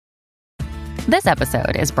This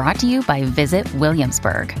episode is brought to you by Visit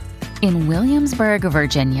Williamsburg. In Williamsburg,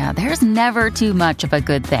 Virginia, there's never too much of a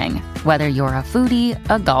good thing. Whether you're a foodie,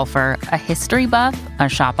 a golfer, a history buff, a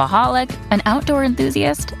shopaholic, an outdoor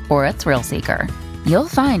enthusiast, or a thrill seeker, you'll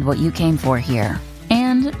find what you came for here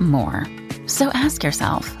and more. So ask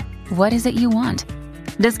yourself, what is it you want?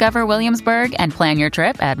 Discover Williamsburg and plan your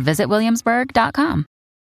trip at visitwilliamsburg.com.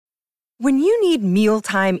 When you need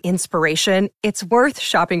mealtime inspiration, it's worth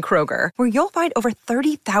shopping Kroger, where you'll find over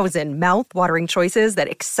 30,000 mouth-watering choices that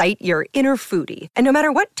excite your inner foodie. And no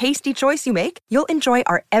matter what tasty choice you make, you'll enjoy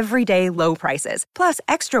our everyday low prices, plus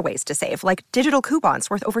extra ways to save, like digital coupons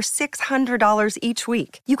worth over $600 each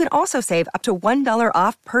week. You can also save up to $1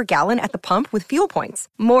 off per gallon at the pump with fuel points.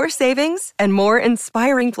 More savings and more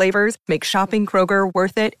inspiring flavors make shopping Kroger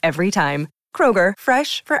worth it every time. Kroger,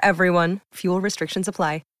 fresh for everyone. Fuel restrictions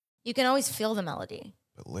apply. You can always feel the melody.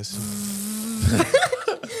 But listen,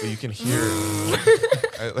 you can hear.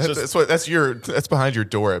 That's behind your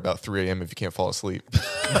door at about 3 a.m. if you can't fall asleep.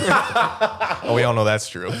 Oh, we all know that's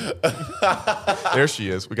true. There she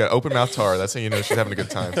is. We got open mouth Tara. That's how you know she's having a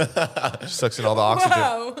good time. She sucks in all the oxygen.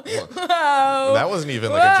 Whoa. That wasn't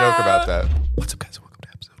even like a joke about that. What's up, guys? Welcome to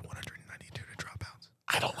episode 192 to Dropouts.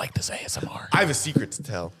 I don't like this ASMR. I have a secret to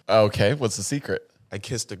tell. Okay, what's the secret? I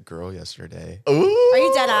kissed a girl yesterday. Ooh. Are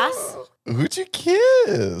you dead ass? Who'd you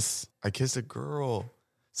kiss? I kissed a girl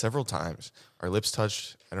several times. Our lips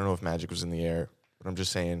touched. I don't know if magic was in the air, but I'm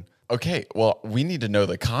just saying. Okay, well, we need to know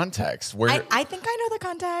the context. Where I think I know the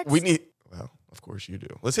context. Well, of course you do.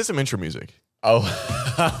 Let's hit some intro music. Oh,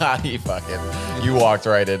 you walked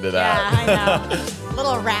right into that. Yeah, I know.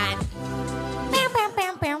 Little rat.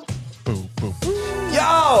 Boom, boom.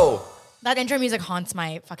 Yo! That intro music haunts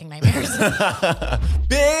my fucking nightmares.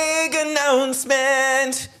 Big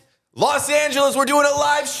announcement. Los Angeles, we're doing a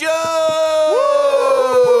live show.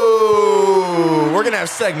 Woo! We're going to have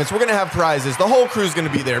segments. We're going to have prizes. The whole crew's going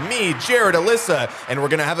to be there. Me, Jared, Alyssa, and we're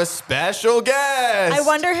going to have a special guest. I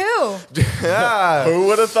wonder who. Yeah. Who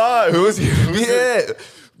would have thought? Who's it?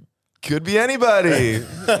 Could be anybody.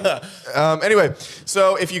 Anyway,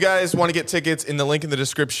 so if you guys want to get tickets, in the link in the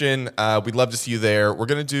description, we'd love to see you there. We're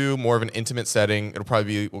going to do more of an intimate setting. It'll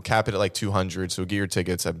probably be, we'll cap it at like 200, so get your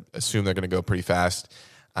tickets. I assume they're going to go pretty fast.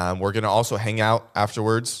 We're going to also hang out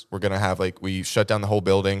afterwards. We're going to have we shut down the whole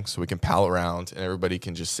building so we can pal around and everybody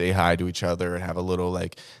can just say hi to each other and have a little,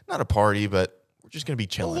 not a party, but we're just going to be A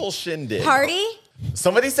chilling. little shindig. Party?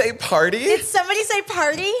 Somebody say party? Did somebody say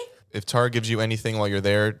party? If Tara gives you anything while you're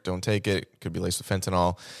there, don't take it. It could be laced with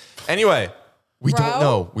fentanyl. Anyway, we don't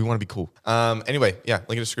know. We want to be cool. Anyway, yeah,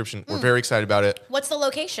 link in the description. We're very excited about it. What's the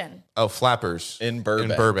location? Oh, Flappers. In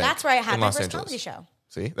Burbank. That's where I had in my Los first Angeles. comedy show.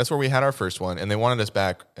 See, that's where we had our first one, and they wanted us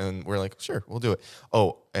back, and we're like, sure, we'll do it.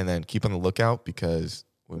 Oh, and then keep on the lookout because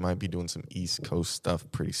we might be doing some East Coast stuff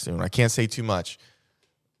pretty soon. I can't say too much,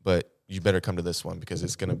 but you better come to this one because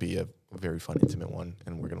it's going to be a very fun, intimate one,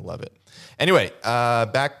 and we're going to love it. Anyway,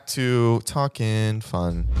 back to talking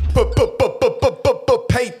fun.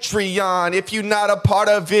 Patreon. If you're not a part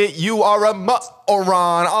of it, you are a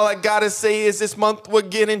moron. All I got to say is this month we're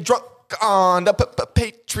getting drunk on the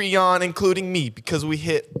Patreon, including me, because we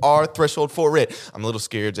hit our threshold for it. I'm a little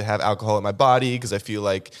scared to have alcohol in my body because I feel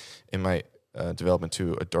like it might develop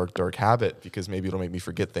into a dark habit because maybe it'll make me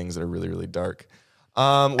forget things that are really, really dark.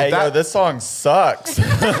 This song sucks. With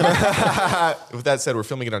that said, we're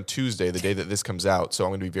filming it on Tuesday, the day that this comes out, so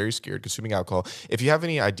I'm going to be very scared consuming alcohol. If you have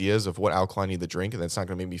any ideas of what alcohol I need to drink, and that's not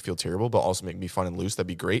going to make me feel terrible, but also make me fun and loose, that'd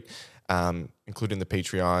be great, including the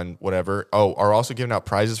Patreon, whatever. Oh, are also giving out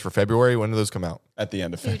prizes for February. When do those come out? At the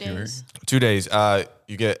end of February. 2 days.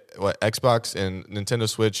 You get, Xbox and Nintendo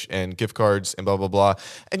Switch and gift cards and blah, blah, blah.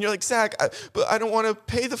 And you're like, Zach, but I don't want to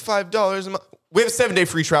pay the $5 a month. We have a 7-day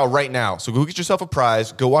free trial right now. So go get yourself a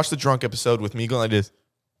prize. Go watch the drunk episode with me going like this.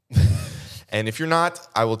 And if you're not,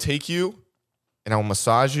 I will take you and I will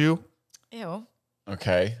massage you. Ew.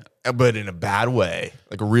 Okay. But in a bad way.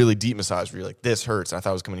 Like a really deep massage where you're like, this hurts. And I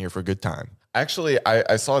thought I was coming here for a good time. Actually,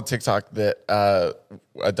 I saw a TikTok that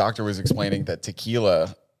a doctor was explaining that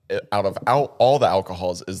tequila, out of all the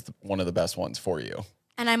alcohols, is one of the best ones for you.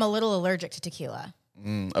 And I'm a little allergic to tequila.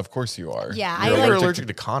 Of course you are. Yeah, You're allergic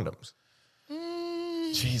to condoms.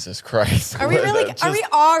 Jesus Christ. Are we really? Are we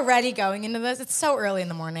already going into this? It's so early in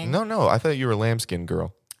the morning. No. I thought you were a lambskin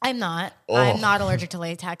girl. I'm not. Oh. I'm not allergic to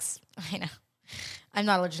latex. I know. I'm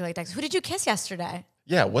not allergic to latex. Who did you kiss yesterday?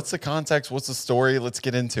 Yeah, what's the context? What's the story? Let's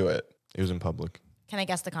get into it. It was in public. Can I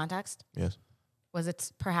guess the context? Yes. Was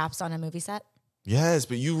it perhaps on a movie set? Yes,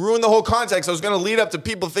 but you ruined the whole context. I was going to lead up to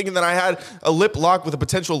people thinking that I had a lip lock with a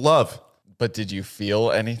potential love. But did you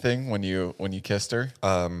feel anything when you kissed her?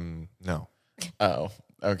 No. Oh,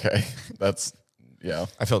 okay. That's, yeah.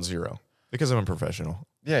 I felt 0 because I'm a professional.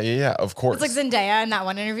 Yeah, of course. It's like Zendaya in that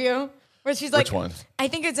one interview where she's like, Which one? I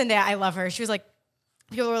think it's Zendaya. I love her. She was like,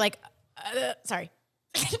 people were like, sorry,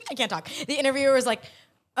 I can't talk. The interviewer was like,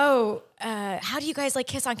 oh, how do you guys like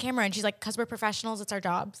kiss on camera? And she's like, because we're professionals. It's our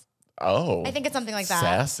jobs. Oh. I think it's something like that.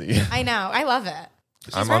 Sassy. I know. I love it.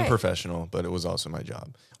 I'm unprofessional, but it was also my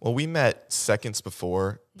job. Well, we met seconds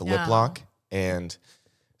before the lip lock. And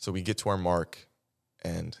so we get to our mark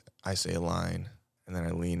and I say a line and then I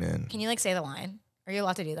lean in. Can you like say the line? Are you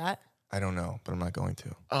allowed to do that? I don't know, but I'm not going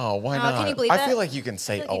to. Oh, why not? Can you believe I that? feel like you can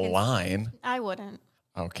say a line. I wouldn't.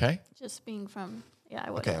 Okay. Just being from, I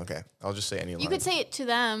wouldn't. Okay. I'll just say any line. You could say it to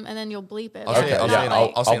them and then you'll bleep it. I'll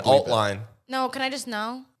say an alt line. No, can I just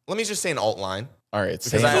know? Let me just say an alt line. All right.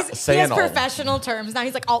 He has professional terms. Now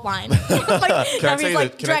he's like alt line. Now he's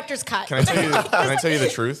like director's cut. Can I tell you the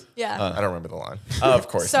truth? Yeah. I don't remember the line. Of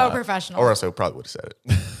course So not. professional. Or else I probably would have said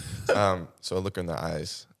it. So I look her in the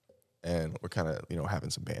eyes and we're kind of, having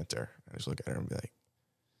some banter. I just look at her and be like,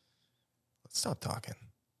 let's stop talking.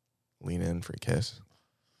 Lean in for a kiss.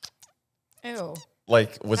 Ew.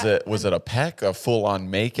 Like, was it a peck, a full-on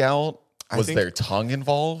makeout? Was there tongue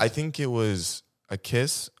involved? I think it was a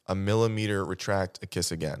kiss, a millimeter retract, a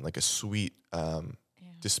kiss again, like a sweet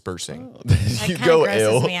dispersing. You That go grosses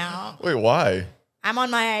ill. me out. Wait, why? I'm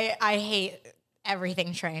on my I hate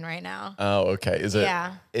everything train right now. Oh, okay.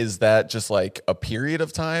 Is that just like a period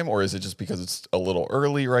of time, or is it just because it's a little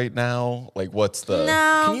early right now? Like, what's the?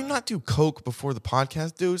 No. Can you not do coke before the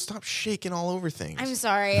podcast, dude? Stop shaking all over things. I'm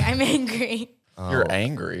sorry. I'm angry. You're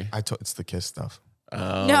angry. It's the kiss stuff.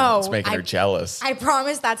 Oh, No, it's making her jealous. I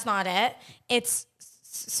promise that's not it. It's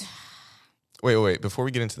Wait. Before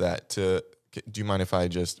we get into that, do you mind if I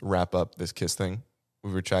just wrap up this kiss thing?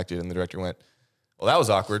 We retracted, and the director went, "Well, that was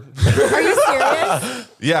awkward." Are you serious?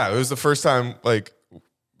 Yeah, it was the first time like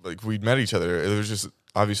we'd met each other. There was just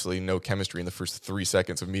obviously no chemistry in the first 3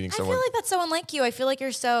 seconds of meeting I someone. feel like that's so unlike you. I feel like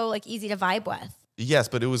you're so like easy to vibe with. Yes,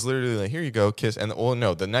 but it was literally like, here you go, kiss. And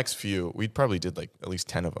the next few, we probably did like at least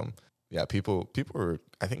 10 of them. Yeah, people were,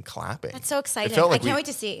 I think, clapping. That's so exciting. felt like I can't wait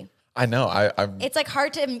to see. I know. I'm It's like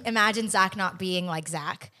hard to imagine Zach not being like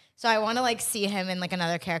Zach. So I want to like see him in like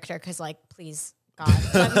another character because like, please, God,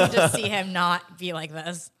 let me just see him not be like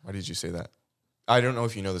this. Why did you say that? I don't know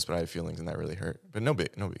if you know this, but I have feelings and that really hurt. But no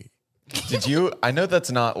biggie. Did you? I know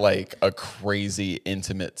that's not like a crazy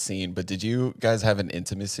intimate scene, but did you guys have an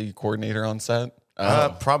intimacy coordinator on set?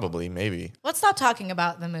 Probably, maybe. Let's stop talking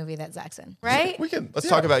about the movie that Zach's in, right? Let's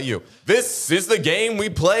talk about you. This is the game we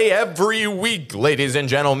play every week, ladies and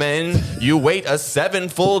gentlemen. You wait 7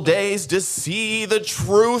 full days to see the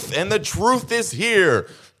truth, and the truth is here.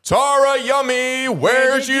 Tara Yummy,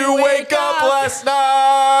 where'd you wake up last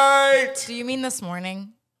night? Do you mean this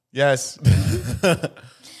morning? Yes.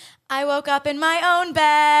 I woke up in my own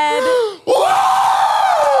bed.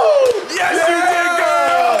 Whoa! Yes, you did,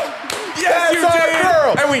 girl! Yes, you did!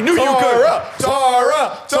 Girl. And we knew you could.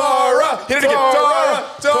 Tara! Hit it again.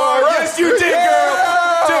 Tara! Yes, you did,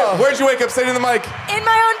 girl! Dude, where'd you wake up? Say it in the mic. In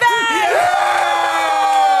my own bed.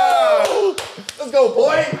 Yeah! Let's go,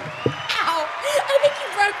 boy. Ow! I think you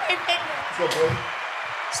broke my finger. Let's go, boy.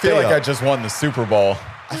 I feel like I just won the Super Bowl.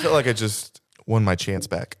 I feel like I just won my chance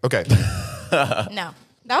back. Okay. No,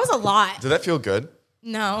 that was a lot. Did that feel good?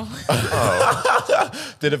 No.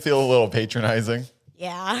 Did it feel a little patronizing?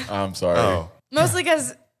 Yeah. I'm sorry. Oh. Mostly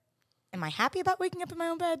because, am I happy about waking up in my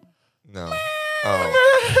own bed? No.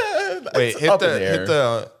 Oh. Wait, hit up in the air.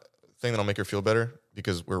 the thing that'll make her feel better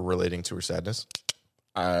because we're relating to her sadness.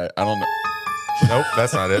 I don't know. Nope,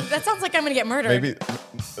 that's not it. That sounds like I'm gonna get murdered. Maybe.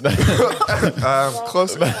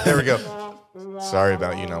 Close. There we go. Sorry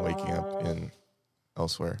about you not waking up in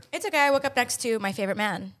elsewhere. It's okay. I woke up next to my favorite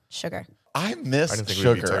man, Sugar. I miss didn't think we'd be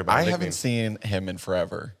talking Sugar. about I nicknames. haven't seen him in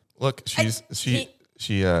forever. Look, He.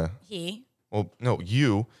 well, no,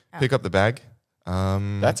 you pick up the bag.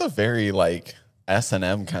 That's a very like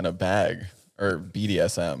S&M kind of bag or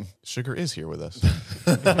BDSM. Sugar is here with us.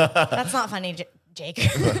 That's not funny, Jake.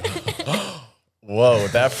 Whoa,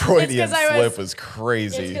 that Freudian 'cause I was- slip was It's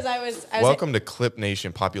crazy. because I was Welcome to Clip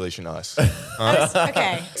Nation, Population Us.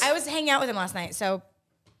 okay. I was hanging out with him last night, so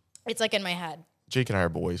it's like in my head. Jake and I are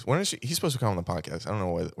boys. When is he's supposed to come on the podcast? I don't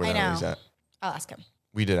know where I the hell know. he's at. I'll ask him.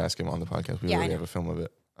 We did ask him on the podcast. We Yeah, I already know. have a film of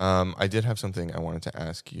it. I did have something I wanted to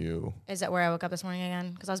ask you. Is that where I woke up this morning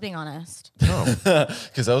again? Because I was being honest.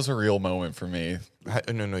 Because that was a real moment for me.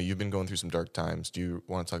 No, you've been going through some dark times. Do you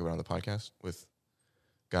want to talk about it on the podcast with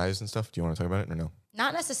guys and stuff? Do you want to talk about it or no?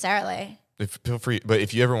 Not necessarily. Feel free, but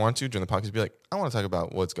if you ever want to during the podcast, be like, I want to talk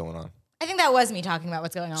about what's going on. I think that was me talking about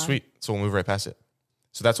what's going on. Sweet. So we'll move right past it.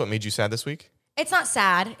 So that's what made you sad this week? It's not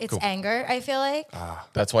sad. It's anger, I feel like.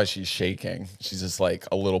 That's why she's shaking. She's just like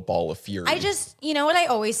a little ball of fury. I just, you know what I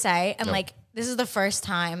always say? And like, this is the first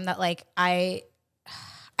time that like I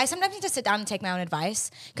sometimes need to sit down and take my own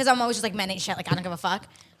advice because I'm always just like, men ain't shit. Like, I don't give a fuck.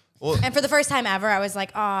 Well, and for the first time ever, I was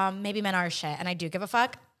like, maybe men are shit. And I do give a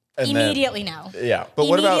fuck. Immediately no. Yeah. But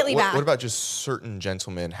what about just certain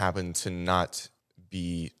gentlemen happen to not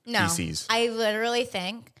be PCs? I literally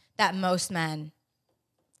think that most men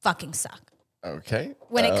fucking suck. Okay.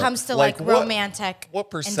 When it comes to like romantic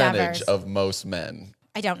what percentage endeavors. of most men?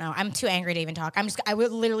 I don't know. I'm too angry to even talk. I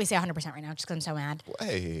would literally say 100% right now just because I'm so mad.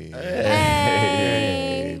 Hey,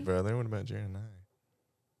 brother. What about Jared and I?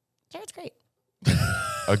 Jared's great.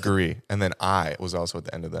 Agree. And then I was also at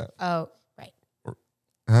the end of that. Oh, right.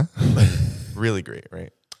 Huh? Really great,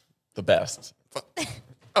 right? The best.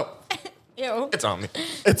 Oh, Ew. it's on me.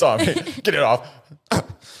 It's on me. Get it off.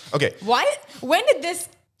 Okay. What? When did this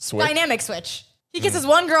dynamic switch? He kisses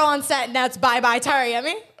one girl on set and now it's bye-bye Tari, I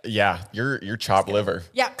mean? Yeah, you're chopped liver.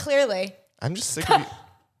 Yeah, clearly. I'm just sick of you.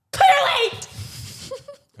 Clearly!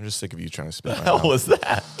 I'm just sick of you trying to spit. What the hell was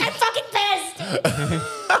that? I'm fucking pissed! I'm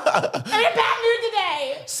in a bad mood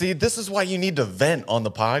today! See, this is why you need to vent on the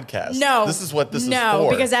podcast. No. This is what this is for. No,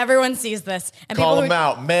 because everyone sees this. And Call people them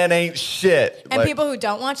out. Men ain't shit. And people who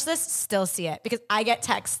don't watch this still see it because I get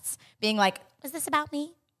texts being like, "Was this about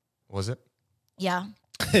me?" Was it? Yeah.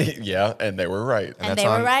 Yeah, and they were right. And they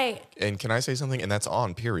were right. And can I say something? And that's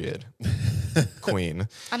on, period. Queen.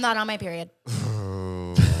 I'm not on my period.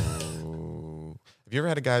 Oh. Have you ever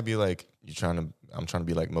had a guy be like, I'm trying to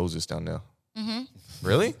be like Moses down there? Mm-hmm.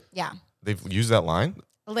 Really? Yeah. They've used that line?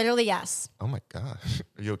 Literally, yes. Oh my gosh.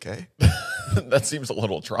 Are you okay? That seems a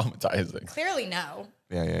little traumatizing. Clearly, no.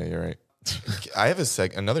 Yeah, you're right. I have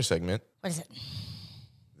another segment. What is it?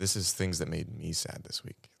 This is things that made me sad this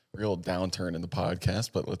week. Real downturn in the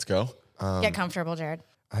podcast, but let's go. Get comfortable, Jared.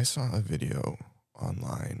 I saw a video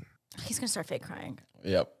online He's going to start fake crying.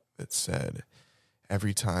 Yep. that said,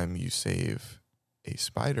 every time you save a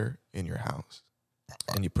spider in your house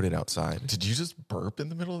and you put it outside. Did you just burp in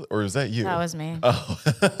the middle? Or is that you? That was me. Oh.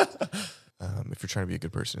 If you're trying to be a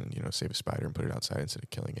good person, save a spider and put it outside instead of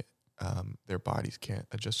killing it. Their bodies can't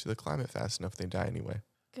adjust to the climate fast enough. They die anyway.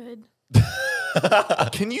 Good.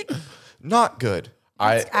 Can you? Not good.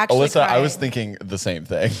 Alyssa, I crying. was thinking the same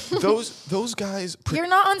thing. Those guys. You're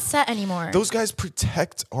not on set anymore. Those guys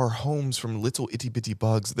protect our homes from little itty bitty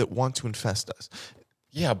bugs that want to infest us.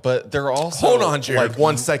 Yeah, but they're also Hold on, Jared.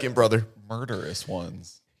 1 second, brother. Murderous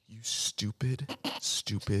ones. You stupid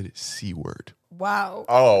C word. Wow.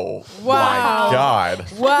 Oh, Wow. my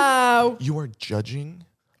God. Wow. You are judging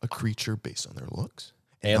a creature based on their looks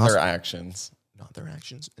And their actions. not their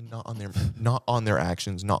actions, and not on their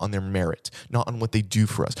actions, not on their merit, not on what they do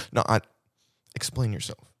for us. Not on. Explain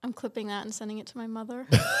yourself. I'm clipping that and sending it to my mother.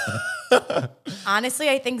 Honestly,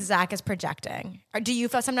 I think Zach is projecting. Or do you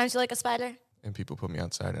feel sometimes you're like a spider? And people put me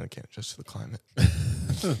outside, and I can't adjust to the climate.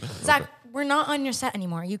 Zach, we're not on your set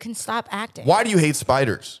anymore. You can stop acting. Why do you hate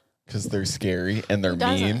spiders? Because they're scary and they're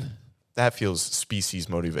doesn't? mean. That feels species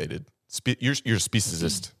motivated. You're a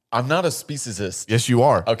speciesist. I'm not a speciesist. Yes, you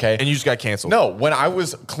are. Okay. And you just got canceled. No, when I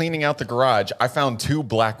was cleaning out the garage, I found 2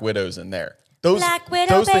 black widows in there. Those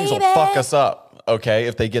things will baby. fuck us up, okay,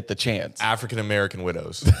 if they get the chance. African American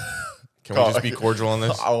widows. Can we just be cordial on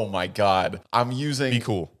this? Oh my God. I'm using. Be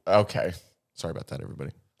cool. Okay. Sorry about that,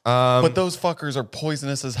 everybody. But those fuckers are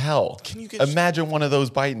poisonous as hell. Can you get imagine one of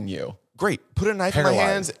those biting you? Great. Put a knife in my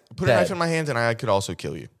hands. Paralyzed. Put a knife Dead. in my hands, and I could also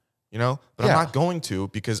kill you. But Yeah. I'm not going to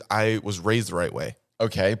because I was raised the right way.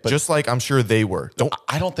 Okay, but Just like I'm sure they were.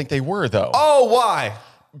 I don't think they were though. Oh, why?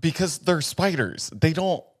 Because they're spiders. They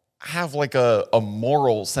don't have like a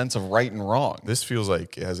moral sense of right and wrong. This feels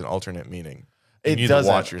like it has an alternate meaning. You It need doesn't.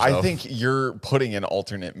 to watch yourself. I think you're putting an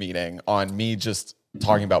alternate meaning on me just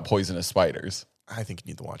talking about poisonous spiders. I think you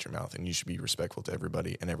need to watch your mouth, and you should be respectful to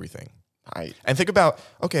everybody and everything. I And think about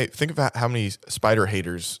how many spider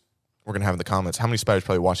haters we're going to have in the comments. How many spiders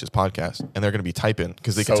probably watch this podcast, and they're going to be typing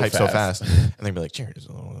because they can So type so fast. fast. And they'll be like, Jared is a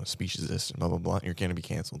speciesist, and blah, blah, blah. And you're going to be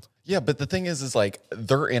canceled. Yeah, but the thing is like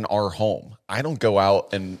they're in our home. I don't go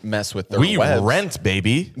out and mess with their We webs. rent,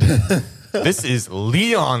 baby. This is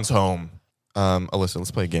Leon's home. Alyssa,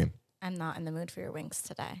 let's play a game. I'm not in the mood for your winks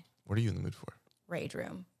today. What are you in the mood for? Rage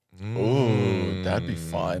room. Ooh, that'd be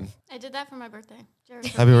fun. I did that for my birthday. Jared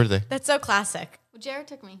took Happy birthday. That's so classic. Well, Jared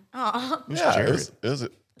took me. Oh, Yeah, Jared? it was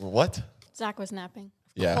what? Zach was napping.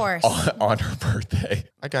 Yeah, course. on her birthday.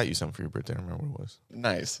 I got you something for your birthday. I don't remember what it was.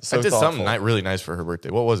 Nice. So I did thoughtful. something really nice for her birthday.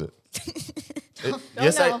 What was it?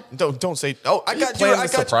 Yes, no. don't say. Oh, I got you. Playing I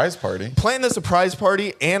the got surprise party. Playing the surprise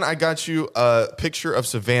party, and I got you a picture of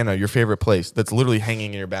Savannah, your favorite place, that's literally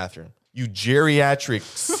hanging in your bathroom. You geriatric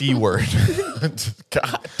C word.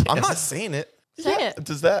 God, I'm not saying it. Say it.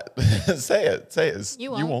 does that say it? Say it.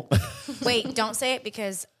 You You won't. won't. Wait, don't say it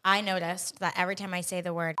because I noticed that every time I say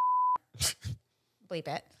the word bleep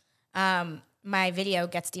it, my video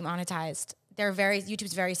gets demonetized.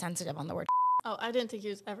 YouTube's very sensitive on the word. Oh, I didn't think he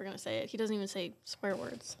was ever gonna say it. He doesn't even say swear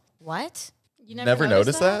words. What? You Never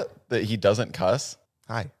noticed that he doesn't cuss.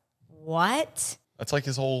 Hi. What? That's like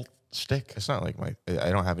his whole shtick. It's not like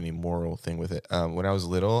I don't have any moral thing with it. When I was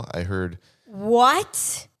little, I heard,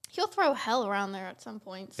 What? He'll throw hell around there at some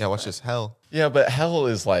point. yeah, watch this, hell. Yeah, but hell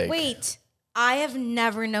is like. Wait, I have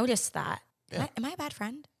never noticed that. Am I a bad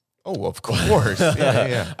friend? Oh, of course.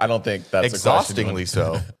 Yeah. I don't think that's Exhaustingly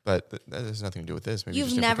so. But that has nothing to do with this. Maybe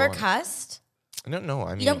You've never cussed? I don't know.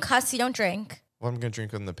 I mean, You don't cuss, you don't drink. well, I'm going to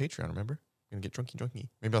drink on the Patreon, remember? I'm going to get drunky.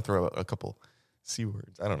 Maybe I'll throw out a couple C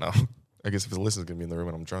words. I don't know. I guess if the listen's going to be in the room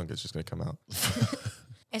and I'm drunk, it's just going to come out.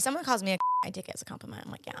 If someone calls me I take it as a compliment.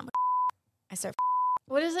 I'm like, yeah, I serve.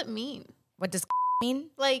 What does it mean? What does mean?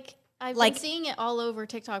 Like I've Like- been seeing it all over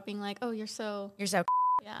TikTok, being like, "Oh, you're so You're so.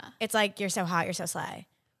 yeah." It's like you're so hot, you're so slay.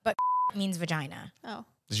 But means vagina. Oh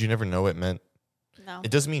Did you never know it meant? no.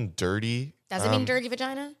 It does mean dirty. Does it mean dirty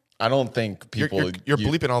vagina? I don't think people. You're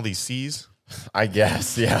bleeping all these C's. I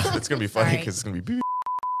guess, yeah. It's going to be funny Sorry. because it's going to be beep.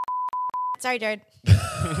 Sorry, Jared.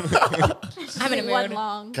 I'm in a One mood.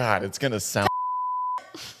 long. God, it's gonna sound.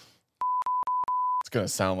 It's gonna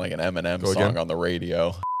sound like an Eminem Go song again? on the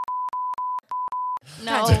radio.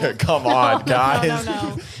 No. Come on, guys.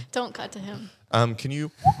 No. Don't cut to him. Can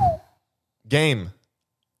you game?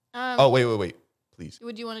 Um, Oh, wait. Please.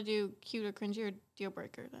 Would you want to do cute or cringy or deal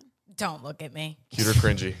breaker then? Don't look at me. Cute or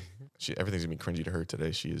cringy? Everything's going to be cringy to her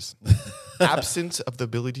today. She is absent of the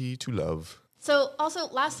ability to love. So also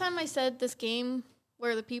last time I said this game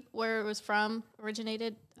where where it was from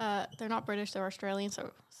originated, they're not British, they're Australian,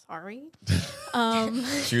 so sorry.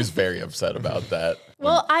 She was very upset about that.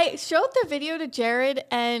 Well, I showed the video to Jared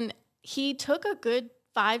and he took a good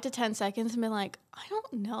 5 to 10 seconds and been like, I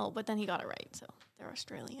don't know, but then he got it right, so they're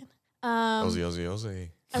Australian. Ozzy.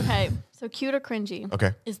 Okay, so cute or cringy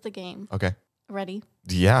Okay. is the game. Okay. Ready?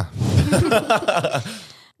 Yeah.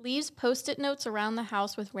 Leaves Post-it notes around the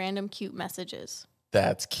house with random cute messages.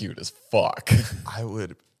 That's cute as fuck. I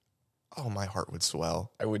would. Oh, my heart would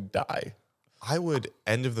swell. I would die. I would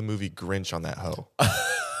end of the movie Grinch on that hoe. You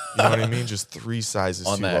know what I mean? Just 3 sizes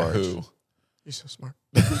On too that large. who? You're so smart.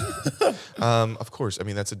 Of course. I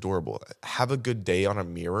mean, that's adorable. Have a good day on a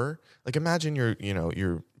mirror. Like imagine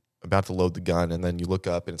you're about to load the gun and then you look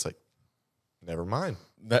up and it's like, never mind.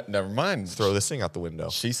 Never mind. Throw this thing out the window.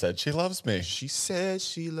 She said she loves me. She said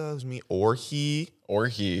she loves me, or he. Or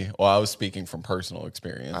he. Well, I was speaking from personal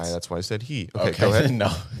experience. That's why I said he. Okay, go ahead.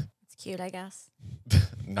 No. It's cute, I guess.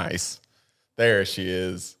 Nice. There she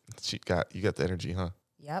is. You got the energy, huh?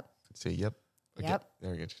 Yep. Say yep. Okay. Yep.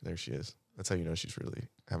 There she is. That's how you know she's really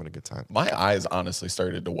having a good time. My eyes honestly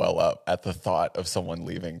started to well up at the thought of someone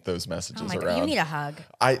leaving those messages Oh my around. god, you need a hug.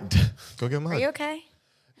 Go get him a Are hug. you okay?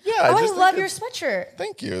 Yeah. Oh, I just love think your it's- sweatshirt.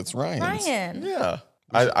 Thank you. It's Ryan's. Ryan. Yeah.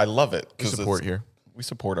 I love it. We 'cause support it's- here. We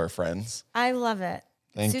support our friends. I love it.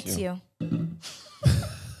 Thank Suits you.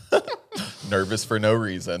 Nervous for no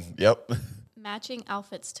reason. Yep. Matching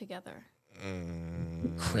outfits together.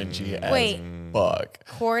 Cringy as Wait. fuck.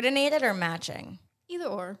 Coordinated or matching? Either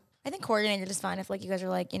or. I think coordinated is fine if like you guys are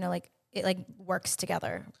like, like it like works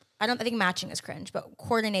together. I think matching is cringe, but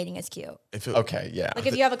coordinating is cute. Okay, yeah. Like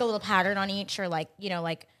if you have like a little pattern on each or like,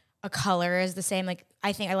 like a color is the same. Like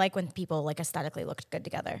I think I like when people like aesthetically look good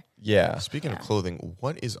together. Yeah. Speaking of clothing,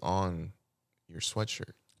 what is on your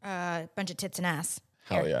sweatshirt? Bunch of tits and ass.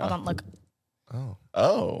 Hell Here, yeah. Hold on, look. Oh,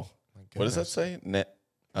 Oh. What does that goodness.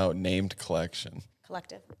 say? Named collection.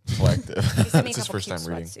 Collective. Collective. He sent me a It's his couple first cute time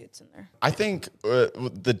reading. sweatsuits in there. I think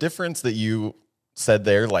the difference that you said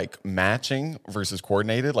there, like matching versus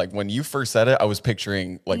coordinated, like when you first said it, I was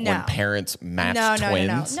picturing like when No. parents match No,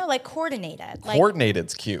 twins. no, like coordinated. Like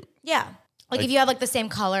Coordinated's cute. yeah, like if you have like the same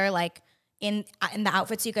color, like in the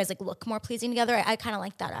outfits, you guys like look more pleasing together. I kind of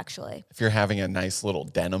like that actually. If you're having a nice little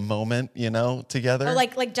denim moment, together. Or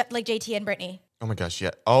like JT and Brittany. oh my gosh, yeah.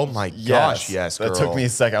 Oh my gosh, yes, That girl. took me a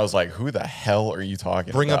sec. I was like, who the hell are you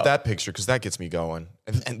talking Bring about? up that picture because that gets me going.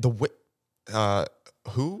 And the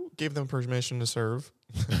who gave them permission to serve?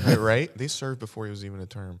 Right? They served before it was even a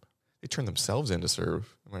term. They turned themselves in to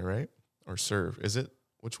serve. Am I right? Or serve? Is it?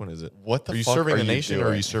 Which one is it? What the Are you fuck serving are the you nation or are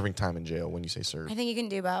doing? you serving time in jail when you say serve? I think you can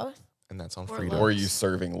do both. And that's on Or freedom. Or are you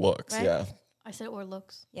serving looks? Right? Yeah. I said or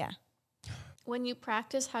looks. Yeah. When you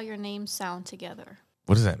practice how your names sound together.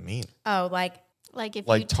 What does that mean? Oh, like If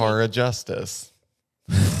Like you Tara Justice.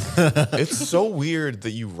 It's so weird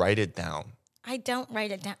that you write it down. I don't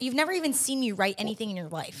write it down. You've never even seen me write anything in your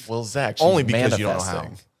life. Well, Zach, she's Only because you don't know how.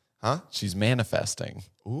 manifesting. Huh? She's manifesting.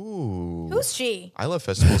 Ooh. Who's she? I love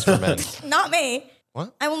festivals for men. Not me.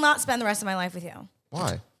 What? I will not spend the rest of my life with you.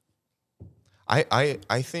 Why?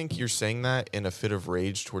 I think you're saying that in a fit of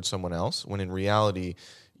rage towards someone else, when in reality,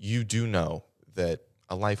 you do know that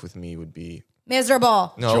a life with me would be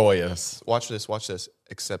Miserable. Joyous. Watch this.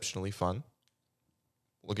 Exceptionally fun.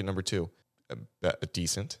 Look at number 2.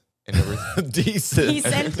 Decent. And number Decent.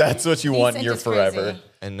 That's what you want in your is forever. crazy.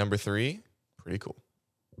 and number 3, pretty cool.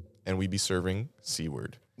 And we'd be serving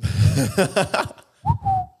C-word.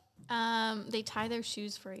 They tie their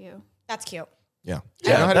shoes for you. That's cute. Yeah.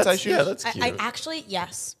 Do you know how to tie shoes? Yeah, that's cute. I actually,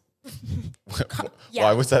 yes. Yeah.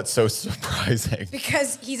 Why was that so surprising?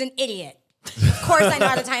 Because he's an idiot. Of course I know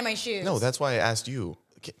how to tie my shoes. No, that's why I asked you.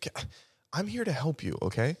 I'm here to help you,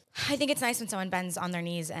 okay? I think it's nice when someone bends on their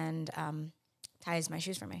knees and ties my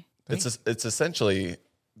shoes for me. It's essentially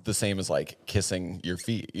the same as like kissing your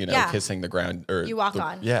feet, Yeah. kissing the ground or You walk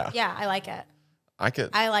on. Yeah. Yeah, I like it.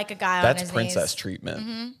 I like a guy on That's his princess knees.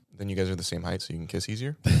 treatment. Then you guys are the same height, so you can kiss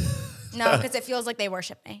easier. No, because it feels like they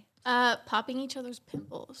worship me. Popping each other's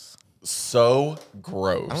pimples. So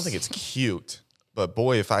gross. I don't think it's cute, but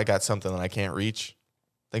boy, if I got something that I can't reach,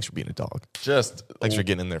 thanks for being a dog. Thanks for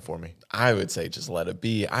getting in there for me. I would say just let it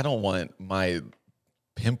be. I don't want my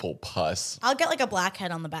pimple pus. I'll get like a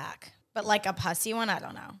blackhead on the back, but like a pussy one, I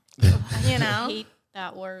don't know. You I know? hate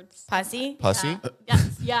that word. Pussy? Pussy?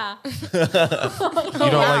 Yes, yeah.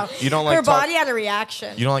 You don't like Her body had a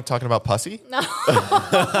reaction. You don't like talking about pussy? No.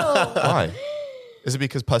 Why? Is it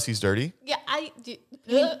because pussy's dirty? Yeah, I do.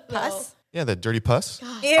 Pus? Yeah, that dirty pus. Ew,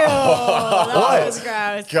 that was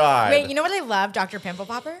gross. God. Wait, you know what I love? Dr. Pimple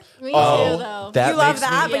Popper? Me too, though. that You love makes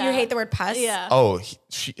that, me- but you Yeah. hate the word pus? Yeah. Oh,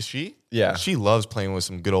 she? Yeah. She loves playing with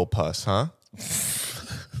some good old pus, huh?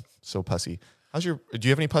 So pussy. Do you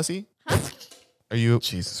have any pussy? Are you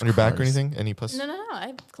Jesus on your back or Christ. anything? Any puss? No, I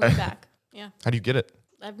have clean back. Yeah. How do you get it?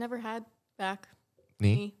 I've never had back.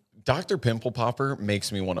 Knee? Dr. Pimple Popper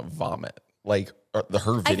makes me want to vomit. Like her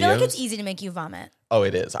videos. I feel like it's easy to make you vomit. Oh,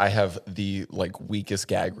 it is. I have the weakest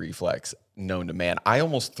gag reflex known to man. I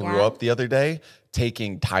almost threw Yeah. up the other day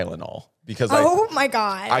taking Tylenol because Oh my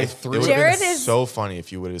God. I It threw would it. have Jared been is- so funny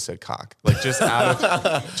if you would have said cock. Like just out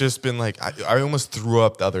of, just been like, I almost threw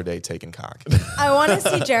up the other day taking cock. I want to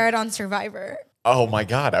see Jared on Survivor. Oh my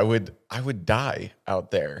God, I would die out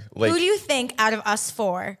there. Like Who do you think out of us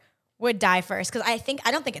 4 would die first? Because I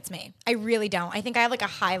don't think it's me. I really don't. I think I have like a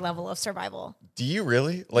high level of survival. do you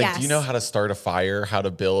really? Like do you Yes. know how to start a fire, how to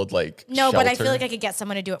build No, but I feel shelter? like I could get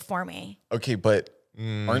someone to do it for me. Okay, but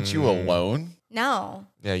aren't you alone? No.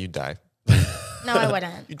 Yeah, you'd die. No, I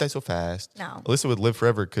wouldn't. You'd die so fast. No. Alyssa would live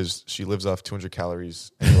forever because she lives off 200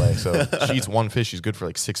 calories anyway. So she eats one fish. She's good for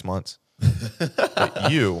like 6 months.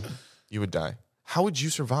 But you would die. How would you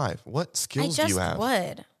survive? What I skills do just you have?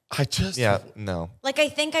 would. I just Yeah, no. Like, I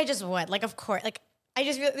think I just would. Like, of course. Like, I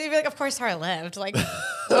just they'd be like, of course, Tara lived. Like,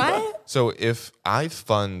 what? So if I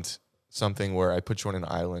fund something where I put you on an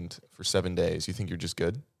island for 7 days, you think you're just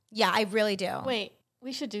good? Yeah, I really do. Wait,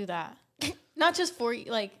 we should do that. Not just for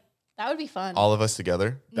you. Like, that would be fun. All of us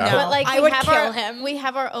together? No, That would- But like, I we would have kill him. We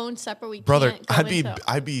have our own separate. We Brother, can't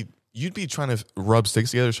go you'd be trying to rub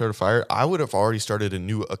sticks together, start a fire. I would have already started a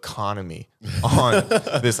new economy on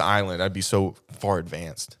this island. I'd be so far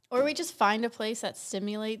advanced. Or we just find a place that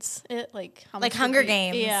stimulates it, like how Like much Hunger would be-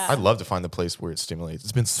 Games. Yeah. I'd love to find the place where it stimulates.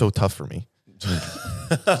 It's been so tough for me.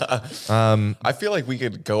 I feel like we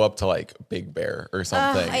could go up to like Big Bear or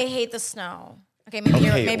something. I hate the snow. Okay, maybe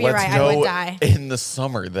you're Okay, maybe you're let's right. I would go die. in the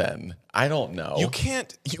summer then. I don't know. You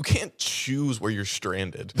can't choose where you're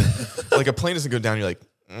stranded. Like a plane doesn't go down. You're like,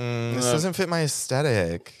 this doesn't fit my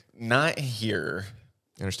aesthetic. Not here.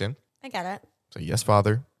 You understand? I get it. So yes,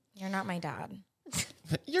 father. You're not my dad.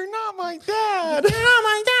 You're not my dad.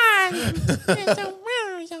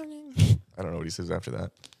 I don't know what he says after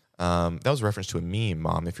that. That was a reference to a meme,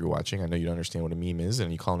 Mom, if you're watching. I know you don't understand what a meme is,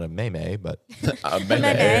 and you call it a meme, but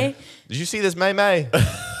Meme. did you see this meme?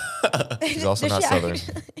 She's also Does not she Southern.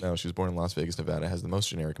 actually? No, she was born in Las Vegas, Nevada. Has the most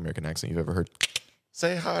generic American accent you've ever heard.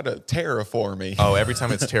 Say hi to Tara for me. Oh, every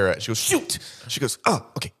time it's Tara, she goes, shoot. She goes, oh,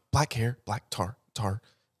 okay, black hair, black Tara.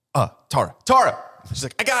 She's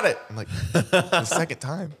like, I got it. I'm like, the second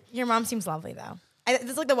time. Your mom seems lovely though.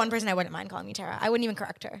 This is like the one person I wouldn't mind calling me Tara. I wouldn't even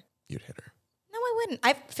correct her. You'd hit her. No, I wouldn't.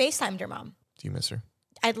 I've FaceTimed your mom. Do you miss her?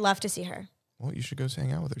 I'd love to see her. Well, you should go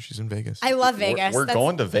hang out with her. She's in Vegas. I love Vegas. We're That's-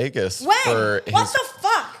 going to Vegas When? for What the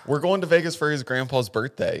fuck? We're going to Vegas for his grandpa's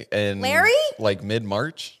birthday. And Larry? Like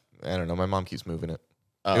mid-March. I don't know. My mom keeps moving it.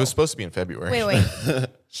 It was supposed to be in February. Wait.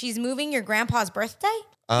 She's moving your grandpa's birthday?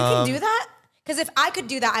 You can do that? Because if I could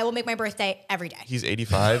do that, I will make my birthday every day. He's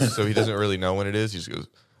 85, so he doesn't really know when it is. He just goes,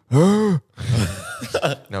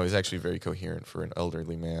 no, he's actually very coherent for an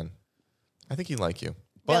elderly man. I think he'd like you.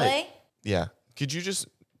 But, Really? yeah. Could you just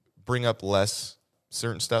bring up less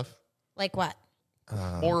certain stuff? Like what?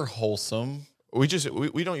 More wholesome. We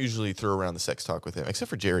don't usually throw around the sex talk with him, except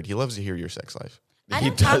for Jared. He loves to hear your sex life. I He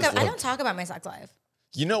don't talk. does I love- don't talk about my sex life.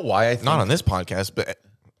 You know why I think Not on this podcast, but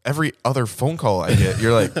every other phone call I get,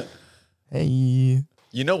 you're like, hey.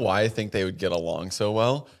 You know why I think they would get along so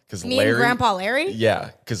well? Because Me and Grandpa Larry? Yeah,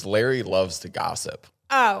 because Larry loves to gossip.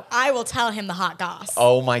 Oh, I will tell him the hot goss.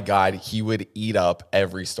 Oh my God, he would eat up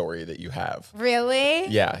every story that you have. Really?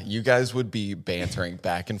 Yeah, you guys would be bantering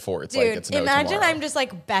back and forth like Dude, it's no imagine tomorrow. I'm just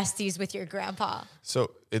like besties with your grandpa.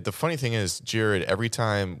 So the funny thing is, Jared, every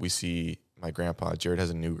time we see my grandpa, Jared has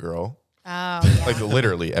a new girl. Oh, Like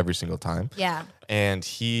literally every single time. yeah. And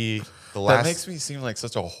the That last. makes me seem like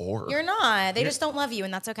such a whore. You're not. They just don't love you,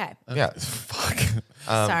 and that's okay. Yeah. Fuck.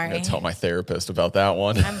 Sorry. I'm gonna tell my therapist about that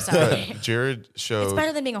one. I'm sorry. Jared showed. It's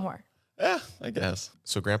better than being a whore. Yeah, I guess.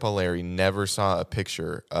 So Grandpa Larry never saw a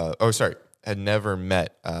picture. Had never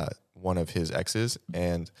met one of his exes,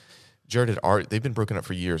 and Jared had they've been broken up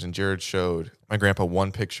for years. And Jared showed my grandpa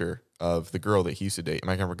one picture of the girl that he used to date. And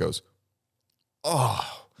my grandpa goes,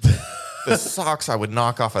 "Oh, the socks I would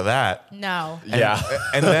knock off of that." No. Yeah.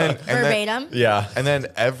 And then Verbatim. Yeah. And then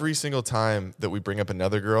every single time that we bring up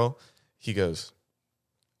another girl, he goes,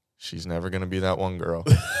 "She's never going to be that one girl."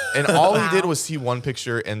 And all he did was see one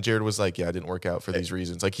picture, and Jared was like, "Yeah, it didn't work out for these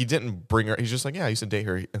reasons." Like, he didn't bring her. He's just like, "Yeah, I used to date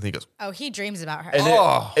her." And he goes, Oh, he dreams about her. And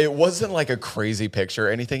it wasn't like a crazy picture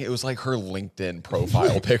or anything. It was like her LinkedIn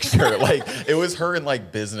profile picture. Like it was her in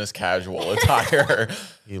like business casual attire.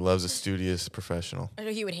 he loves a studious professional.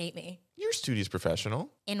 He would hate me. You're a studious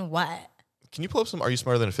professional. In what? Can you pull up some Are You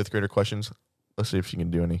Smarter Than a Fifth Grader questions? Let's see if she can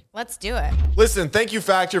do any. Let's do it. Listen, thank you,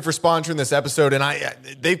 Factor, for sponsoring this episode. And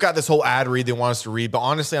they've got this whole ad read they want us to read. But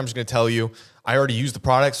honestly, I'm just going to tell you, I already used the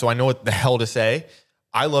product, so I know what the hell to say.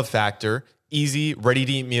 I love Factor. Easy,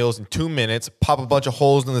 ready-to-eat meals in 2 minutes. Pop a bunch of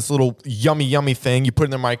holes in this little yummy, yummy thing. You put it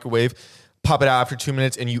in the microwave. Pop it out after 2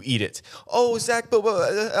 minutes, and you eat it. Oh, Zach, but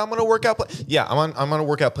I'm on a workout plan. Yeah, I'm on a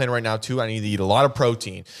workout plan right now, too. I need to eat a lot of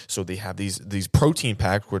protein. So they have these protein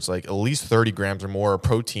packs where it's like at least 30 grams or more of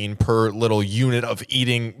protein per little unit of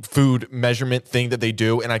eating food measurement thing that they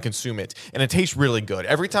do, and I consume it. And it tastes really good.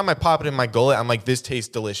 Every time I pop it in my gullet, I'm like, this tastes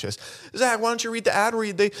delicious. Zach, why don't you read the ad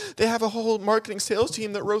read? They have a whole marketing sales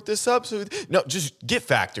team that wrote this up. So no, just get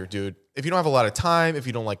Factor, dude. If you don't have a lot of time, if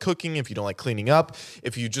you don't like cooking, if you don't like cleaning up,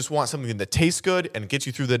 if you just want something that tastes good and gets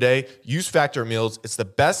you through the day, use Factor meals. It's the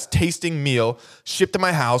best tasting meal shipped to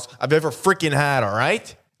my house I've ever freaking had, all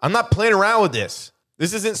right? I'm not playing around with this.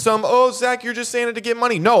 This isn't Zach, you're just saying it to get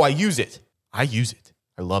money. No, I use it. I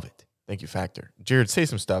love it. Thank you, Factor. Jared, say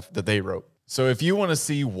some stuff that they wrote. So if you want to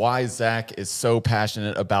see why Zach is so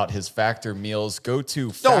passionate about his Factor meals, go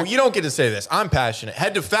to No, you don't get to say this. I'm passionate.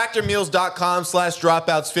 Head to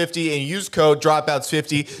factormeals.com/dropouts50 and use code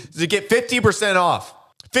dropouts50 to get 50% off.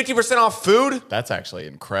 50% off food? That's actually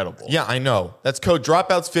incredible. Yeah, I know. That's code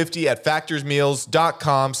dropouts50 at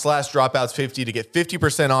factorsmeals.com/dropouts50 to get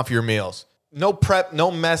 50% off your meals. No prep,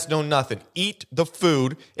 no mess, no nothing. Eat the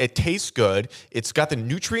food. It tastes good. It's got the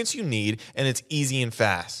nutrients you need, and it's easy and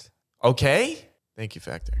fast. Okay? Thank you,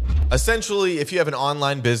 Factor. Essentially, if you have an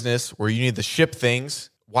online business where you need to ship things,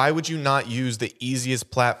 why would you not use the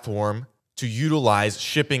easiest platform to utilize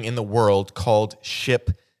shipping in the world called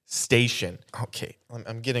ShipStation? Okay,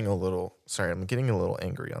 I'm getting a little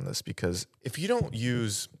angry on this because if you don't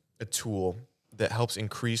use a tool that helps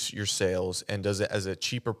increase your sales and does it as a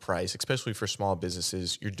cheaper price, especially for small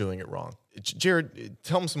businesses, you're doing it wrong. Jared,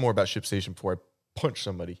 tell them some more about ShipStation before I punch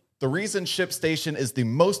somebody. The reason ShipStation is the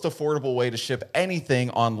most affordable way to ship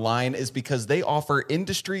anything online is because they offer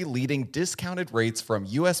industry-leading discounted rates from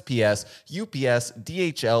USPS, UPS,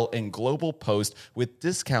 DHL, and Global Post with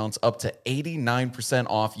discounts up to 89%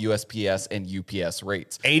 off USPS and UPS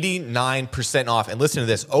rates. 89% off. And listen to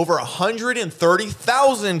this. Over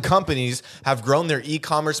 130,000 companies have grown their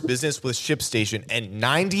e-commerce business with ShipStation, and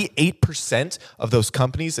 98% of those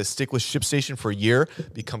companies that stick with ShipStation for a year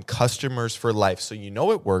become customers for life. So you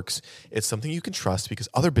know it works. works. It's something you can trust because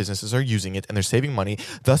other businesses are using it and they're saving money,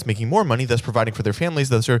 thus making more money, thus providing for their families,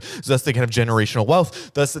 thus they can have generational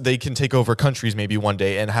wealth, thus they can take over countries maybe one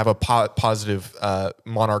day and have a positive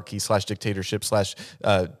monarchy / dictatorship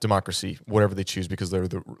 / democracy, whatever they choose because they're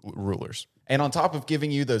the rulers. And on top of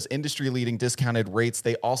giving you those industry-leading discounted rates,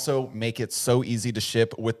 they also make it so easy to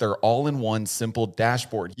ship with their all-in-one simple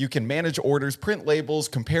dashboard. You can manage orders, print labels,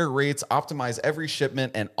 compare rates, optimize every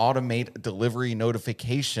shipment, and automate delivery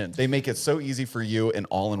notifications. They make it so easy for you, an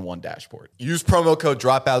all-in-one dashboard. Use promo code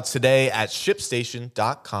Dropouts today at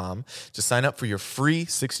ShipStation.com to sign up for your free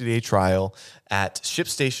 60-day trial at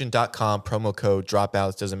ShipStation.com. Promo code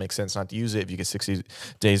Dropouts. Doesn't make sense not to use it if you get 60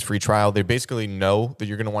 days free trial. They basically know that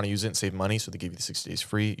you're going to want to use it and save money, so they give you the 60 days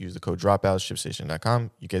free. Use the code Dropouts,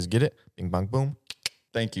 ShipStation.com. You guys get it? Bing, bang, boom.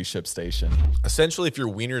 Thank you, ShipStation. Essentially, if your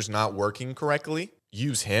wiener's not working correctly,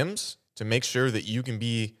 use Hims to make sure that you can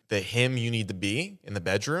be the him you need to be in the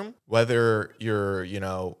bedroom. Whether you're,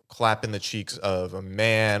 clapping the cheeks of a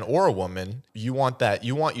man or a woman, you want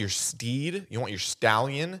your steed, you want your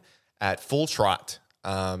stallion at full trot.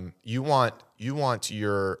 You want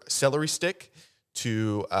your celery stick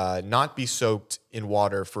to not be soaked in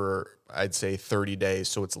water for, I'd say, 30 days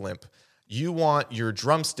so it's limp. You want your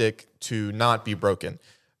drumstick to not be broken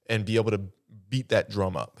and be able to beat that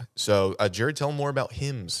drum up. So, Jared, tell them more about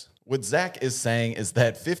Hims. What Zach is saying is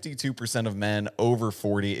that 52% of men over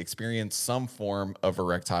 40 experience some form of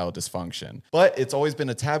erectile dysfunction. But it's always been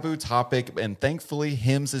a taboo topic, and thankfully,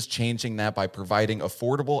 Hims is changing that by providing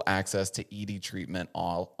affordable access to ED treatment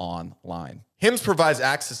all online. Hims provides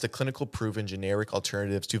access to clinical proven generic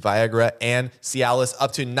alternatives to Viagra and Cialis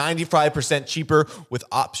up to 95% cheaper with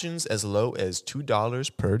options as low as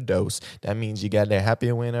 $2 per dose. That means you got a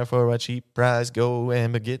happy winner for a cheap price. Go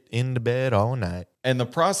and get into bed all night. And the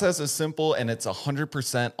process is simple and it's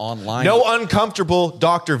 100% online. No uncomfortable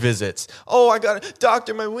doctor visits. Oh,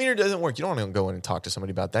 doctor, my wiener doesn't work. You don't want to go in and talk to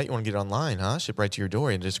somebody about that. You want to get it online, huh? Ship right to your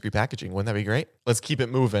door in discreet packaging. Wouldn't that be great? Let's keep it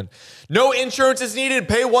moving. No insurance is needed.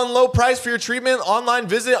 Pay one low price for your treatment, online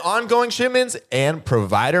visit, ongoing shipments, and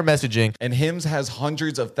provider messaging. And Hims has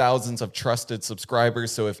hundreds of thousands of trusted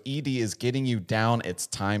subscribers. So if ED is getting you down, it's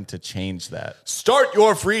time to change that. Start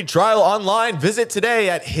your free trial online. Visit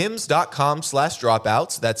today at hims.com/dropouts.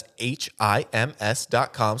 That's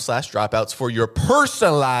HIMS.com/dropouts for your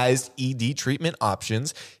personalized ED treatment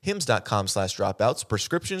options. Hims.com/dropouts.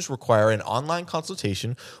 Prescriptions require an online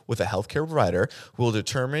consultation with a healthcare provider who will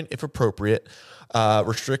determine if appropriate.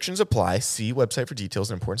 Restrictions apply. See website for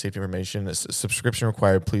details and important safety information. Subscription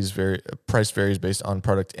required. Price varies based on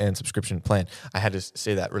product and subscription plan. I had to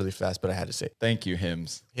say that really fast, but I had to say it. Thank you,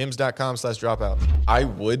 Hims. Hims.com/dropout. I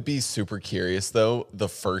would be super curious, though, the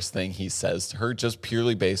first thing he says to her, just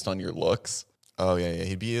purely based on your looks. Oh, yeah.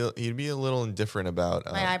 He'd be a little indifferent about...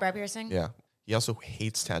 my eyebrow piercing? Yeah. He also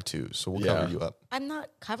hates tattoos, so we'll cover you up. I'm not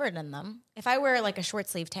covered in them. If I wear like a short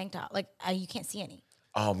sleeve tank top, you can't see any.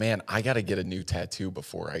 Oh, man, I got to get a new tattoo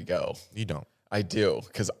before I go. You don't. I do,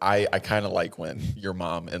 because I kind of like when your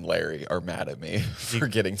mom and Larry are mad at me for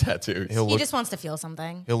getting tattoos. He just wants to feel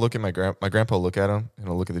something. He'll look at my grandpa will look at him, and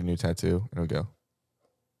he'll look at the new tattoo, and he'll go.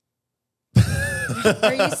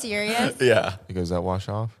 Are you serious? Yeah. He goes, that wash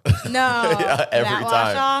off? No. Yeah, every that time.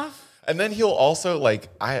 Wash off? And then he'll also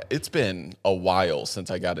it's been a while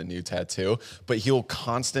since I got a new tattoo, but he'll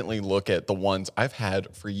constantly look at the ones I've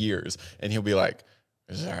had for years, and he'll be like,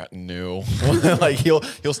 is that new?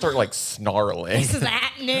 He'll start snarling. Is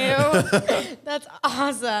that new? That's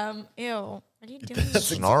awesome. Ew. What are you doing?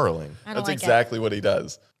 Snarling. That's exactly what he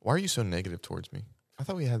does. Why are you so negative towards me? I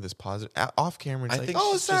thought we had this positive off camera. It's I like, think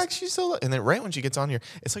oh, she's Zach, she's so. And then right when she gets on here,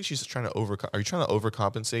 it's like she's just trying to Are you trying to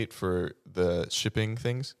overcompensate for the shipping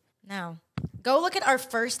things? No. Go look at our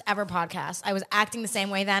first ever podcast. I was acting the same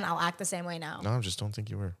way then. I'll act the same way now. No, I just don't think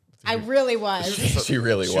you were. I really was. She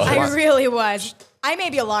really was. I really was. I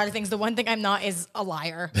may be a lot of things. The one thing I'm not is a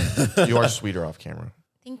liar. You are sweeter off camera.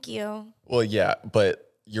 Thank you. Well, yeah,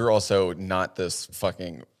 but you're also not this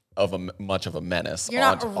fucking much of a menace. You're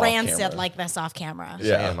not rancid like this off camera.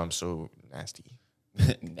 Yeah, I'm so nasty.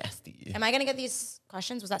 Nasty. Am I going to get these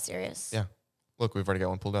questions? Was that serious? Yeah. Look, we've already got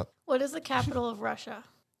one pulled up. What is the capital of Russia?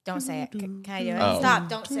 Don't say it. Can I do it? Oh. Stop.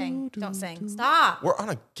 Don't sing. Don't sing. Stop. We're on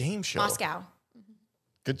a game show. Moscow.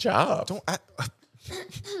 Good job.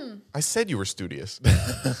 I said you were studious.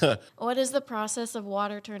 What is the process of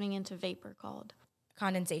water turning into vapor called?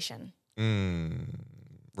 Condensation.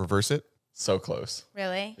 Reverse it. So close.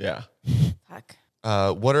 Really? Yeah. Fuck.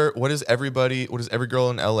 What is every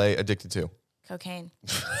girl in LA addicted to? Cocaine.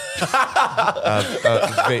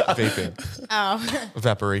 Vaping. Oh.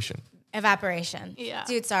 Evaporation. Evaporation. Yeah.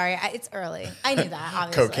 Dude, sorry. It's early. I knew that,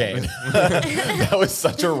 obviously. Cocaine. That was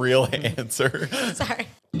such a real answer. Sorry.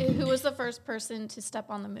 Who was the first person to step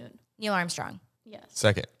on the moon? Neil Armstrong. Yes.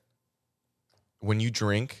 Second, when you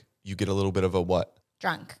drink, you get a little bit of a what?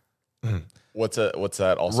 Drunk. What's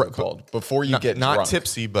that also called? Before you get not drunk.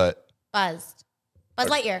 tipsy, but Buzzed. Buzz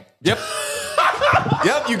Lightyear. yep.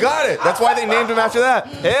 Yep, you got it. That's why they named him after that.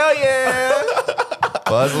 Hell yeah.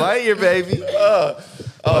 Buzz Lightyear, baby.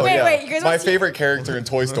 Oh, Wait, yeah. wait, you guys My want to- favorite character in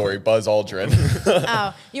Toy Story, Buzz Aldrin.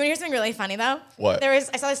 Oh, you want to hear something really funny though? What? I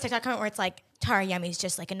saw this TikTok comment where it's like, Tara Yummy's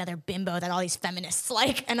just like another bimbo that all these feminists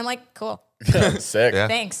like. And I'm like, cool. Sick. Yeah.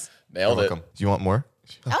 Thanks. Nailed You're it. welcome. Do you want more?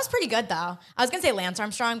 That was pretty good though. I was going to say Lance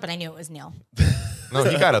Armstrong, but I knew it was Neil. No,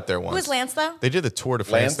 he got up there once. Who was Lance though? They did the Tour de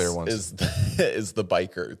France Lance there once. is the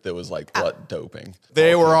biker that was like blood doping.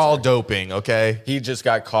 They were all doping, okay? He just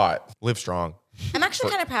got caught. Live strong. I'm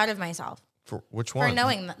actually kind of proud of myself For which for one?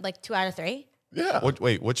 knowing that, like 2 out of 3. Yeah.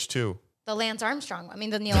 Wait, which two? The Lance Armstrong. I mean,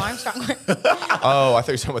 the Neil Armstrong one. Oh, I thought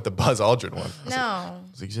you were talking about the Buzz Aldrin one. No. I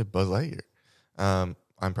was like, you said Buzz Lightyear. I'm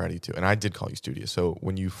proud of you too. And I did call you studious. So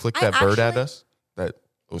when you flicked I that bird at actually- us, that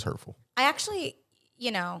was hurtful. I actually,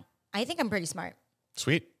 I think I'm pretty smart.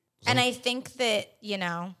 Sweet. And I think that,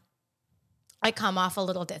 I come off a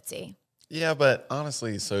little ditzy. Yeah, but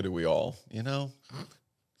honestly, so do we all, you know?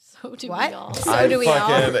 So do What? we all. So do we all.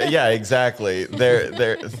 Yeah, exactly.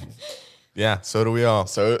 They're Yeah, so do we all.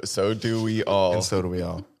 so do we all. And so do we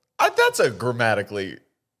all. That's a grammatically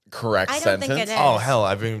correct I don't sentence. think it is. Oh, hell.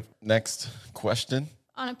 I've been. Next question.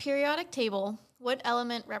 On a periodic table, what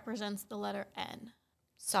element represents the letter N?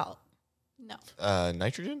 Salt. No.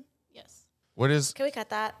 Nitrogen? Yes. What is. Can we cut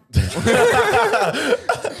that?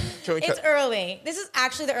 Can we It's cut? early. This is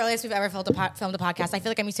actually the earliest we've ever filmed a podcast. I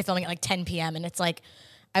feel like I'm used to filming at like 10 p.m. and it's like,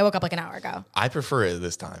 I woke up like an hour ago. I prefer it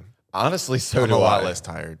this time. Honestly, so I'm do a lot I. less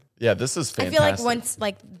tired. Yeah, this is I fantastic. feel like once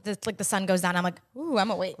the sun goes down, I'm like, ooh,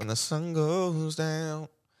 I'm awake. When the sun goes down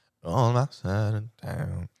on my side of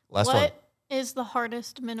town. Last one. What is the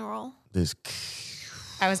hardest mineral? This.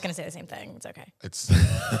 I was gonna say the same thing. It's okay. It's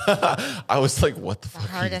I was like, what the The fuck?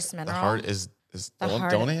 hardest the mineral. heart is. The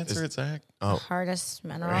Don't answer it, Zach. The hardest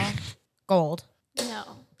mineral. Gold. No.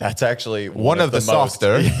 That's actually One of the most,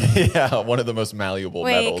 softer. Yeah, one of the most malleable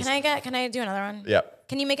Wait, metals. can I do another one? Yeah.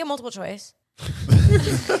 Can you make it multiple choice? Have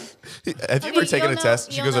you ever taken you'll a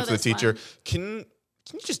test? She you'll goes know up to the this teacher. one. Can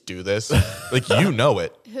you just do this? Like you know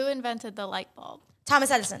it. Who invented the light bulb?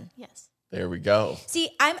 Thomas Edison. Yes. There we go. See,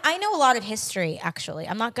 I know a lot of history actually.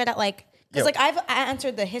 I'm not good at because Yeah. like I've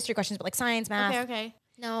answered the history questions, but like science, math. Okay.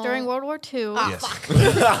 No. During World War II, Yes.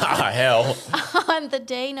 Hell. on the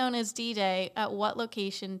day known as D-Day, at what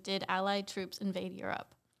location did Allied troops invade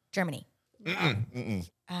Europe? Germany.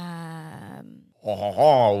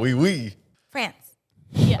 Oh, oui. France.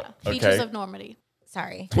 Yeah. Beaches Okay. of Normandy.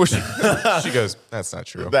 Sorry. Well, she goes, that's not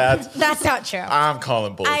true. That's That's not true. I'm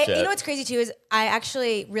calling bullshit. You know what's crazy too is I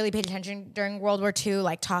actually really paid attention during World War II,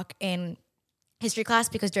 like talk in history class,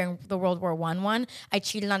 because during the World War one, I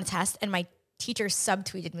cheated on a test and my teacher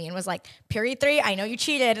subtweeted me and was like, period 3, I know you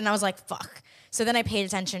cheated. And I was like, fuck. So then I paid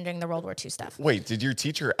attention during the World War II stuff. Wait, did your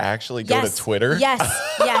teacher actually go to Twitter?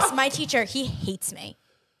 Yes. My teacher, he hates me.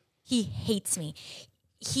 He hates me.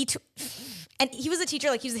 And he was a teacher,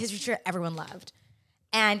 like he was a history teacher everyone loved.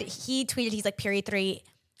 And he tweeted, he's like, period 3,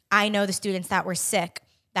 I know the students that were sick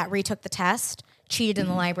that retook the test, cheated in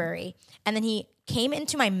the library. And then he came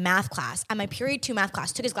into my math class, at my period 2 math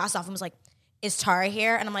class, took his glasses off and was like, is Tara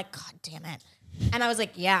here? And I'm like, God damn it. And I was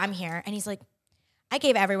like, yeah, I'm here. And he's like, I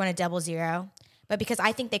gave everyone a 00, but because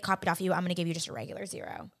I think they copied off you, I'm going to give you just a regular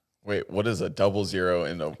 0. Wait, what is a 00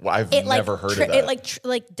 in a? I've It never heard of that. It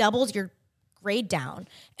like doubles your grade down.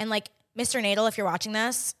 And like, Mr. Nadel, if you're watching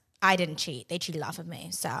this, I didn't cheat. They cheated off of me.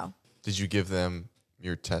 So Did you give them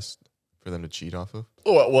your test for them to cheat off of?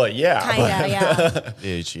 well, yeah. kinda, yeah.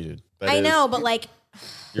 Yeah, you cheated. That I is- know, but like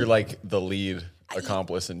You're like the lead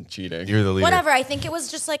accomplice in cheating. You're the leader. whatever. I think it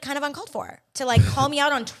was just like kind of uncalled for to like call me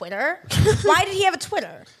out on Twitter. Why did he have a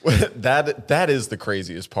Twitter? that is the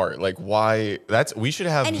craziest part. Like, why? We should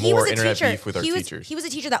have And he more was a internet teacher. beef with our he was, teachers. He was a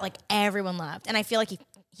teacher that like everyone loved, and I feel like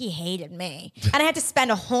he hated me, and I had to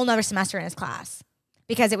spend a whole nother semester in his class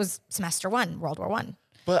because it was semester 1, World War I.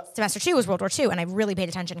 But Semester 2 was World War II, and I really paid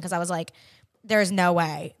attention because I was like, there's no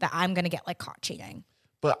way that I'm gonna get like caught cheating.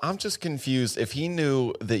 But I'm just confused. If he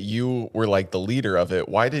knew that you were like the leader of it,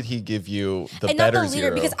 why did he give you the And better not the leader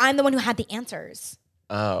 0? because I'm the one who had the answers.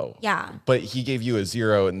 Oh. Yeah. But he gave you a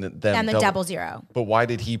 0 and then And the double 0 But why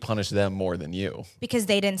did he punish them more than you? because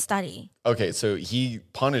they didn't study. Okay, so he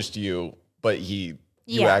punished you, but he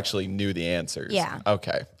You actually knew the answers. Yeah.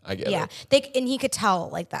 Okay, I get it. Yeah, and he could tell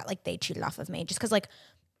like that, like they cheated off of me just because like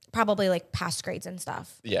probably like past grades and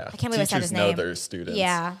stuff. Yeah, I can't believe I said his teachers know name. their students.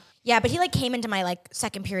 Yeah, but he like came into my like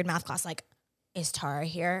second period math class like, is Tara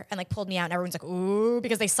here? And like pulled me out, and everyone's like, ooh,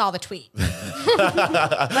 because they saw the tweet.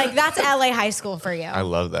 Like that's LA high school for you. I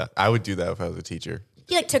love that. I would do that if I was a teacher.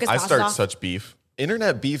 He like took his I glasses start off. such beef.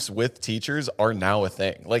 Internet beefs with teachers are now a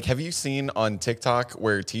thing. Like, have you seen on TikTok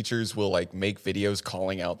where teachers will like make videos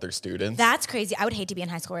calling out their students? That's crazy. I would hate to be in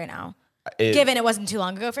high school right now. Given it wasn't too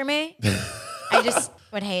long ago for me, I just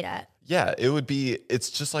would hate it. Yeah, it would be. It's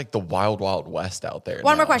just like the wild, wild west out there.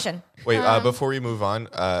 One now. more question. Wait, before we move on,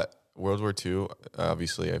 World War II,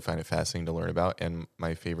 obviously I find it fascinating to learn about, and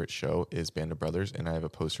my favorite show is Band of Brothers, and I have a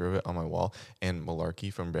poster of it on my wall, and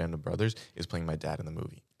Malarkey from Band of Brothers is playing my dad in the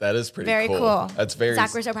movie. That is pretty Very cool. That's very.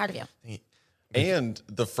 Zach, we're so proud of you. And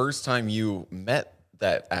the first time you met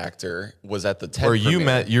that actor was at the TED Or you premiere.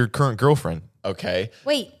 met your current girlfriend. Okay,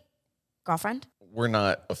 Wait, girlfriend? we're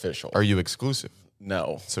not official. Are you exclusive?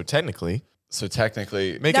 No. So technically, So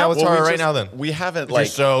technically, make out with Well, Tara we right just- now then. We haven't You're like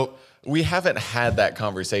so we haven't had that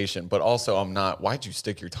conversation, but also I'm not. Why'd you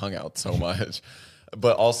stick your tongue out so much?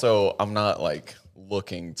 But also I'm not like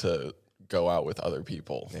looking to go out with other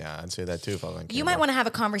people. yeah, I'd say that too if I was on camera. You might want to have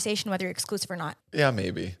a conversation whether you're exclusive or not. Yeah,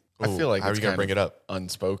 maybe. I Ooh, feel like how are it's you gonna kind bring of it up?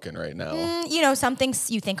 unspoken right now. You know, some things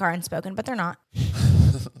you think are unspoken, but they're not.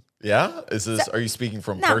 Yeah, is this? Are you speaking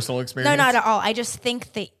from No. personal experience? No, not at all. I just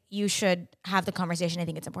think that you should have the conversation. I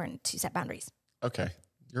think it's important to set boundaries. Okay,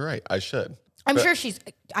 you're right. I should. I'm sure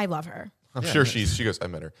I love her. I'm sure she goes, I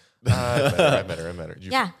met her. I met her.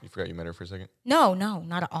 You forgot you met her for a second? No,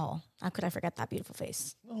 not at all. How could I forget that beautiful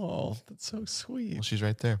face? Oh, that's so sweet. Well, she's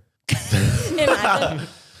right there. Imagine.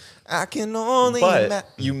 I can only But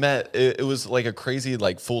you met, it was like a crazy,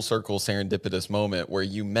 like full circle serendipitous moment where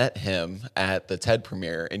you met him at the TED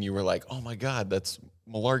premiere and you were like, oh my God, that's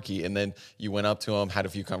Malarkey. And then you went up to him, had a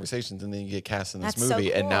few conversations, and then you get cast in this That's so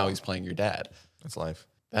movie. And now cool. he's playing your dad. That's life.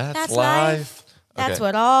 That's life. life. That's Okay.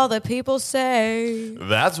 what all the people say.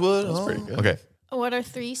 That's what. That's pretty good. Okay. What are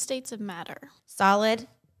 3 states of matter? Solid,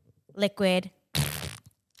 liquid,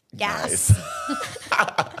 gas.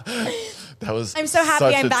 That was. I'm so happy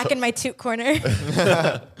such I'm a back in my toot corner.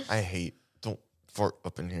 I hate. Don't fart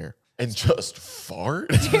up in here. And just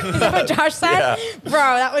fart. Is that what Josh said? Bro,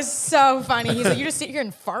 that was so funny. He's like, you just sit here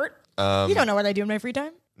and fart? You don't know what I do in my free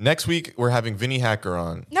time? Next week we're having Vinny Hacker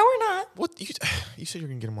on. No, we're not. What you said you were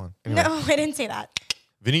gonna get him on? Anyway, No, I didn't say that.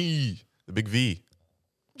 Vinny, the big V.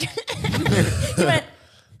 You remember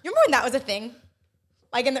when that was a thing?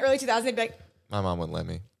 Like in the early 2000s, they'd be like, My mom wouldn't let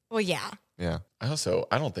me. well, yeah. Yeah. I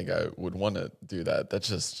don't think I would want to do that. That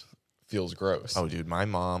just feels gross. Oh, dude, my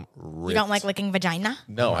mom. You don't like licking vagina?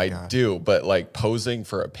 No, I God. do, but like posing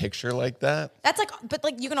for a picture like that, That's like, but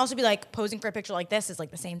like you can also be like posing for a picture like this is like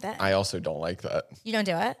the same thing. I also don't like that. You don't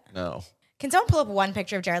do it? No. Can someone pull up one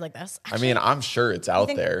picture of Jared like this? I mean, I'm sure it's out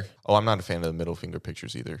there. Oh, I'm not a fan of the middle finger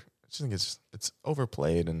pictures either. I just think it's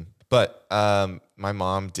overplayed but my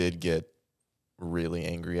mom did get really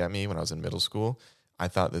angry at me when I was in middle school. I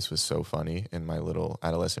thought this was so funny in my little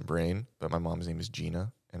adolescent brain, but my mom's name is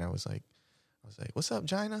Gina, and I was like, "What's up,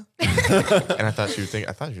 Gina?" And I thought she was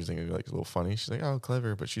thinking like a little funny. She's like, "Oh,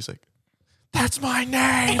 clever," but she's like, "That's my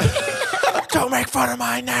name. Don't make fun of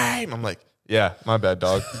my name." I'm like, "Yeah, my bad,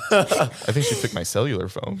 dog." I think she took my cellular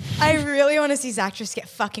phone. I really want to see Zach just get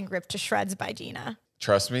fucking ripped to shreds by Gina.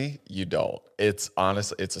 Trust me, you don't. It's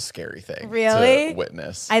honestly, it's a scary thing Really? to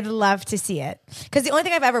witness. I'd love to see it. Because the only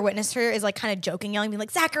thing I've ever witnessed her is like kind of joking, yelling, being like,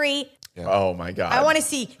 Zachary. Yeah. Oh my God. I want to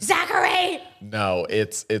see Zachary. No,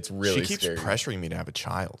 it's really She keeps scary. pressuring me to have a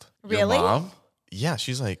child. Really? Your mom? Yeah,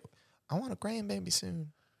 she's like, I want a grandbaby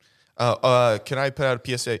soon. Can I put out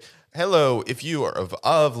a PSA? Hello, if you are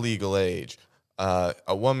of legal age,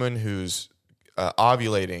 a woman who's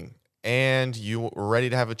ovulating, and you are ready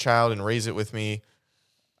to have a child and raise it with me,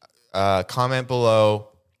 comment below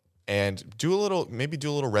and do a little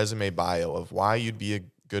resume bio of why you'd be a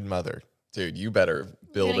good mother. Dude, you better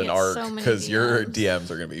build gonna an get arc so many because your DMs.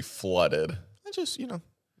 DMs are going to be flooded. I just,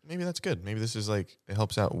 maybe that's good. Maybe this is like, it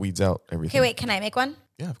helps out, weeds out everything. Okay, wait, can I make one?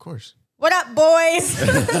 Yeah, of course. What up, boys?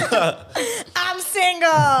 I'm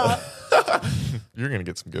single. You're going to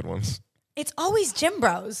get some good ones. It's always gym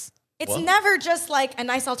bros. It's What? never just like a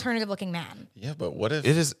nice alternative looking man. Yeah, but what if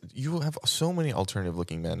It is, you have so many alternative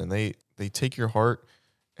looking men, and they take your heart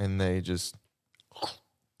and they just,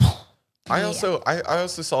 I also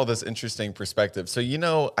saw this interesting perspective. So,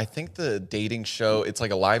 I think the dating show, it's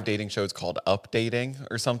like a live dating show. It's called Updating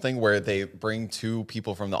or something, where they bring two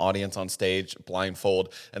people from the audience on stage,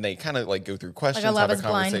 blindfold, and they kind of like go through questions, Like a Love have is a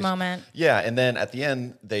conversation. Blind moment. Yeah, and then at the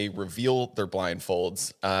end, they reveal their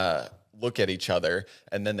blindfolds, look at each other,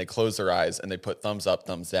 and then they close their eyes and they put thumbs up,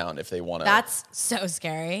 thumbs down if they want to. That's so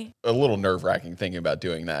scary. A little nerve-wracking thinking about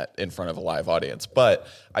doing that in front of a live audience. But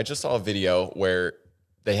I just saw a video where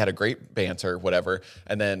they had a great banter, whatever,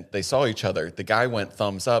 and then they saw each other. The guy went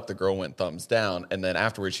thumbs up, the girl went thumbs down, and then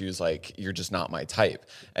afterwards she was like, "You're just not my type."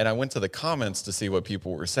 And I went to the comments to see what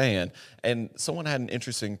people were saying, and someone had an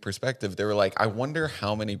interesting perspective. They were like, "I wonder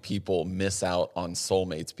how many people miss out on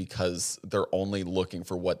soulmates because they're only looking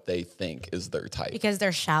for what they think is their type." Because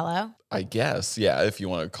they're shallow. I guess, yeah, if you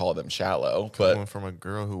want to call them shallow. Coming from a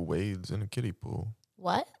girl who wades in a kiddie pool.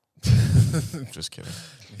 What? Just kidding.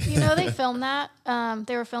 They filmed that.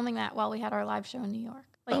 They were filming that while we had our live show in New York.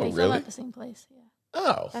 Like they really? filmed at the same place. Yeah.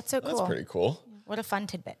 Oh, That's so cool. That's pretty cool. What a fun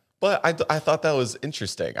tidbit. But I thought that was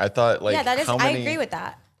interesting. I thought like, Yeah, that is. how I many, agree with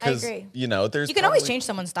that. I 'cause, agree. There's You can always probably- change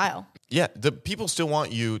someone's style. Yeah, the people still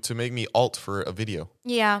want you to make me alt for a video.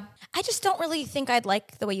 Yeah. I just don't really think I'd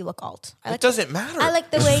like the way you look alt. I It like doesn't matter. I like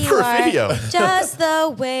the This way is you for a are. video. Just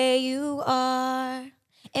the way you are.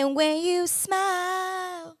 And when you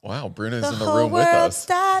smile, Wow, Bruno's the in the whole room with world us.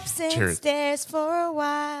 stops and Jared. stares for a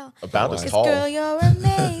while. About as 'Cause tall. girl, you're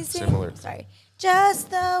amazing. Similar. Sorry. Just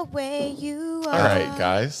the way you are. All right,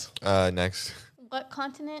 guys. Next. What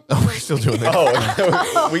continent? Oh, we're still doing that.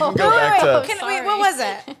 Oh, we can go back to. Wait, what was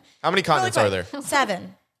it? How many continents are there?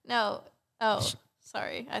 7. No. Oh,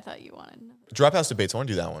 sorry. I thought you wanted. Dropouts debates. I want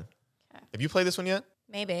to do that one. Have you played this one yet?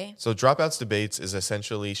 Maybe. So Dropouts debates is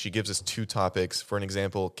essentially she gives us 2 topics. For an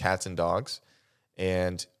example, cats and dogs,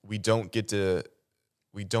 and we don't get to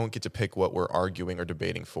pick what we're arguing or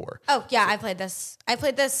debating for. Oh, yeah, I played this. I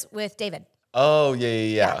played this with David. Oh,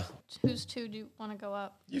 yeah. Whose two do you want to go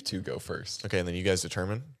up? You two go first. Okay, and then you guys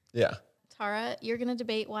determine. Yeah. Tara, you're gonna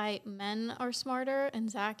debate why men are smarter, and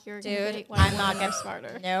Zach, you're gonna Dude, debate why I'm not women are gonna-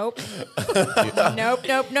 smarter. Nope.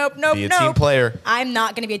 nope. Be a team player. I'm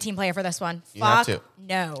not going to be a team player for this one. You have Fuck to.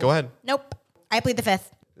 no. Go ahead. Nope. I plead the 5th.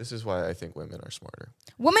 This is why I think women are smarter.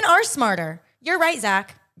 Women are smarter. You're right,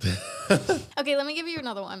 Zach. Okay, let me give you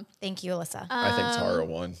another one. Thank you, Alyssa. I think Tara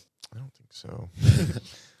won. I don't think so.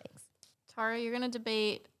 Tara, you're gonna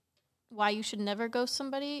debate why you should never ghost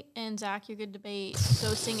somebody, and Zach, you're gonna debate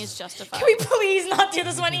ghosting is justified. Can we please not do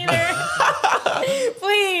this one either?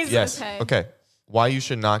 Please. Yes. Okay. Okay. Why you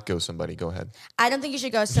should not go somebody. Go ahead. I don't think you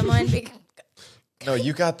should ghost someone. No,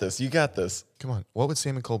 you got this. You got this. Come on. What would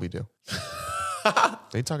Sam and Colby do?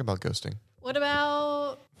 They talk about ghosting. What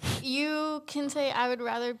about you can say I would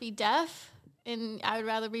rather be deaf and I would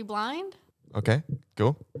rather be blind? Okay.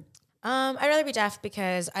 Go. I'd rather be deaf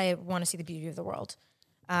because I want to see the beauty of the world.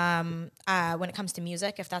 When it comes to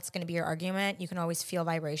music, if that's going to be your argument, you can always feel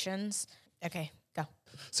vibrations. Okay, go.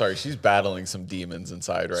 Sorry, she's battling some demons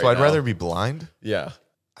inside right now. So I'd rather be blind. Yeah.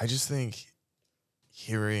 I just think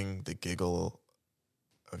hearing the giggle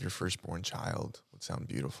of your firstborn child would sound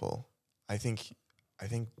beautiful. I think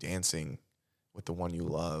dancing with the one you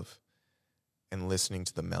love and listening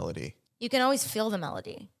to the melody. You can always feel the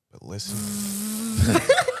melody. But listen.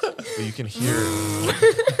 But you can hear.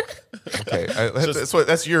 Okay,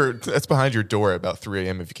 that's behind your door at about 3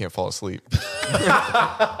 a.m. if you can't fall asleep.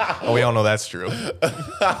 Oh, we all know that's true.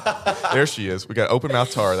 There she is. We got open mouth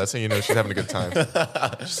Tara. That's how you know she's having a good time.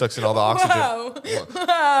 She sucks in all the oxygen.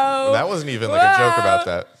 Whoa. That wasn't even like a joke about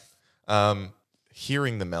that.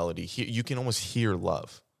 Hearing the melody, you can almost hear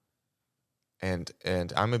love. And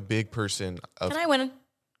I'm a big person of. Can I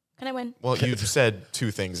win? Well, you said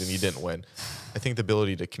 2 things and you didn't win. I think the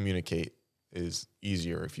ability to communicate is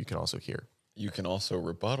easier if you can also hear. You can also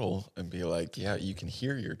rebuttal and be like, yeah, you can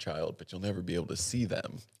hear your child, but you'll never be able to see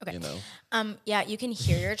them. Okay. You know? Yeah, you can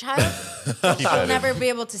hear your child, but Keep that you'll in. never be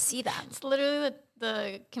able to see them. It's literally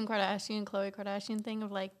the Kim Kardashian, Khloe Kardashian thing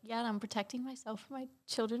of like, yeah, I'm protecting myself from my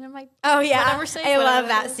children and my Oh yeah, whatever safe, I whatever love it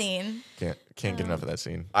that is. scene. Can't get enough of that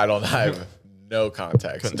scene. I have no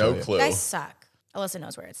context, Couldn't no tell you. clue. You guys suck. Alyssa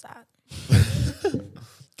knows where it's at.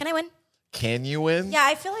 Can I win? Can you win? Yeah,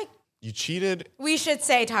 I feel like You cheated. we should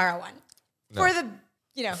say Tara won for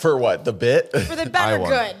the For what? The bit? for the I better won.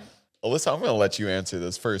 good. Alyssa, I'm going to let you answer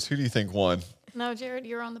this first. Who do you think won? No, Jared,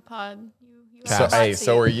 you're on the pod. You So, have the hot hey, seat.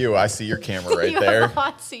 so are you. I see your camera right you there. have the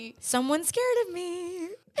hot seat. Someone's scared of me.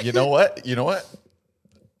 You know what?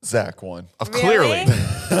 Zach won. Clearly.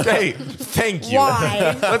 Really? Hey, thank you.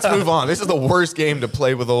 Why? Let's move on. This is the worst game to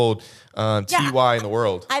play with old TY in the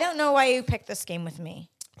world. I don't know why you picked this game with me.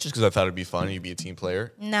 Just because I thought it'd be fun and you'd be a team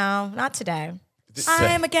player. No, not today.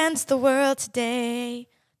 I'm against the world today.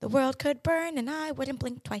 The world could burn and I wouldn't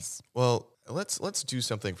blink twice. Well, let's do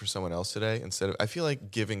something for someone else today instead of. I feel like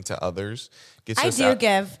giving to others gets I us do out.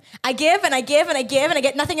 give. I give and I give and I give and I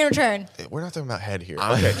get nothing in return. We're not talking about head here.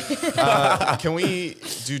 Okay. Can we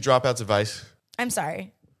do Dropouts advice? I'm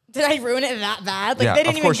sorry. Did I ruin it that bad? Like Yeah, they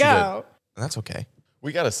didn't of even course you go. did. That's okay.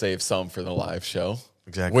 We got to save some for the live show.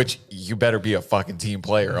 Exactly. Which you better be a fucking team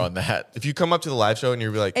player on that. If you come up to the live show and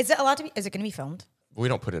you're like, Is it allowed to be? Is it going to be filmed? we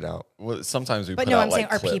don't put it out. Well, sometimes we But put no, out I'm saying,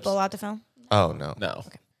 like are clips. people allowed to film? Oh, no. No.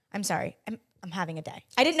 Okay. I'm sorry. I'm having a day.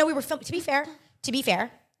 I didn't know we were filming. To be fair,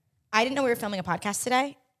 I didn't know we were filming a podcast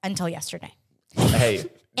today until yesterday. Hey,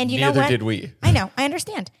 And you know neither what? did we. I know. I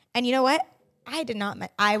understand. And you know what?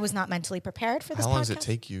 I was not mentally prepared for this. How long does it podcast.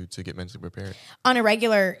 take you to get mentally prepared? On a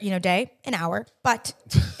regular, day, an hour. But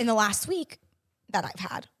in the last week that I've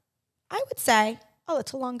had, I would say a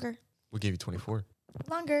little longer. We gave you 24.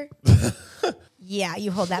 Longer. Yeah,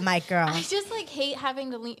 you hold that mic, girl. I just like hate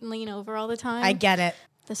having to lean over all the time. I get it.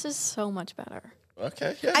 This is so much better.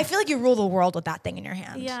 Okay. Yeah. I feel like you rule the world with that thing in your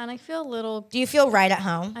hand. Yeah, and I feel a little. Do you feel right at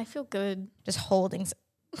home? I feel good. Just holding.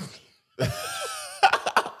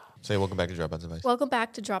 Say welcome back to Dropouts advice. Welcome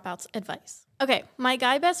back to Dropouts Advice. Okay, my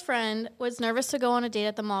guy best friend was nervous to go on a date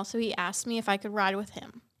at the mall, so he asked me if I could ride with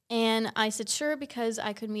him. And I said sure because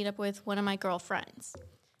I could meet up with one of my girlfriends.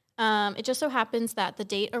 It just so happens that the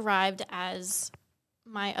date arrived as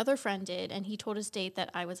my other friend did, and he told his date that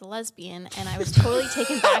I was a lesbian, and I was totally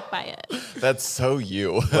taken back by it. That's so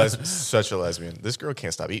you. Such a lesbian. This girl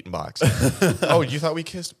can't stop eating box. Oh, you thought we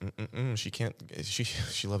kissed? She can't.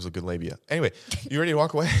 She loves a good labia. Anyway, you ready to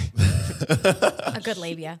walk away? A good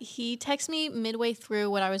labia. He texted me midway through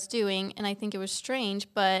what I was doing, and I think it was strange,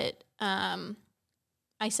 but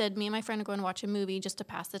I said me and my friend are going to watch a movie just to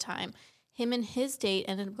pass the time. Him and his date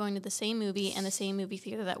ended up going to the same movie and the same movie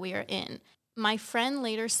theater that we are in. My friend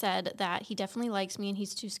later said that he definitely likes me and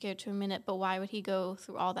he's too scared to admit it, but why would he go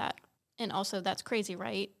through all that? And also, that's crazy,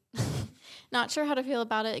 right? Not sure how to feel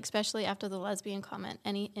about it, especially after the lesbian comment.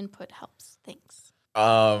 Any input helps. Thanks.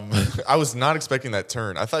 I was not expecting that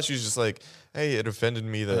turn. I thought she was just like, hey, it offended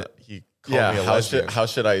me that he called me a lesbian. How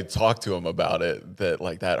should I talk to him about it?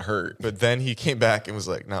 That hurt. But then he came back and was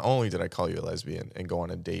like, not only did I call you a lesbian and go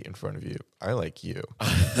on a date in front of you, I like you.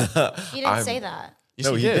 You didn't say that. Yes,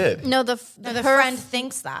 No, he did. No, the The friend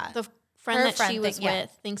thinks that. the friend Her that friend she was think- yeah.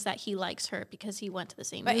 with thinks that he likes her because he went to the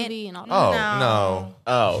same But movie and all that. Oh, No. no.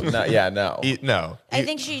 Oh, no, yeah, no. No. I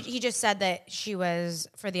think he just said that she was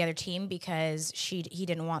for the other team because he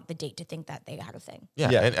didn't want the date to think that they had a thing.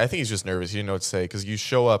 Yeah, Yeah. and I think he's just nervous. He didn't know what to say because you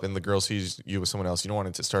show up and the girl sees you with someone else. You don't want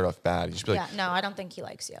it to start off bad. You just be like, Yeah, no, I don't think he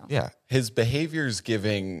likes you. yeah. His behavior's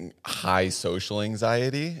giving high social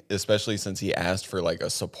anxiety, especially since he asked for like a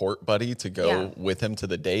support buddy to go Yeah. with him to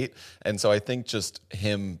the date. And so I think just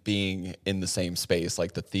him being in the same space,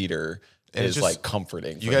 like the theater, And it is just- like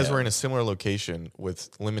comforting. You for guys him. were in a similar location with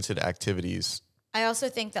limited activities. I also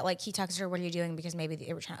think that like he texted her, "What are you doing?" Because maybe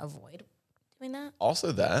they were trying to avoid doing that.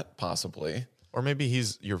 Also that, possibly. Or maybe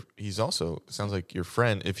he's also sounds like your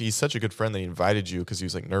friend. If he's such a good friend that he invited you because he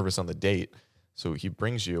was like nervous on the date, so he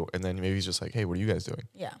brings you, and then maybe he's just like, "Hey, what are you guys doing?"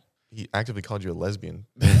 Yeah. He actively called you a lesbian.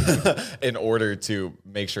 In order to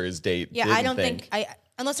make sure his date Yeah, didn't I don't think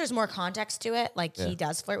unless there's more context to it, like he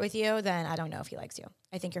does flirt with you, then I don't know if he likes you.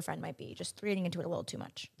 I think your friend might be just reading into it a little too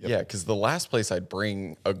much. Yeah, because the last place I'd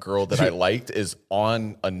bring a girl that I liked is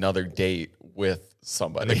on another date with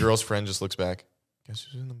somebody. And the girl's friend just looks back. Guess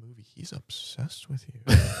who's in the movie? He's obsessed with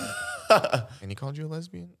you. And he called you a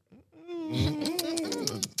lesbian?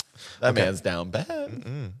 That man's down bad.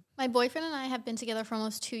 My boyfriend and I have been together for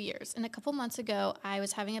almost 2 years, and a couple months ago, I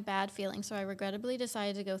was having a bad feeling, so I regrettably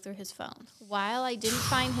decided to go through his phone. While I didn't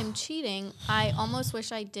find him cheating, I almost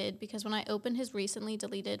wish I did, because when I opened his recently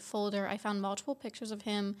deleted folder, I found multiple pictures of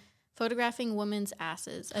him photographing women's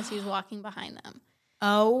asses as he was walking behind them.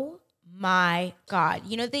 Oh my God.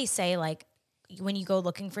 You know, they say like when you go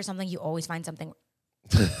looking for something, you always find something.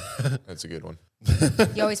 That's a good one.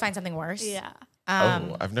 You always find something worse. Yeah.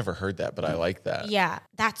 I've never heard that, but I like that. Yeah,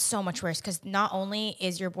 that's so much worse because not only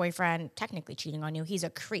is your boyfriend technically cheating on you, he's a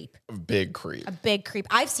creep, Big creep. a big creep.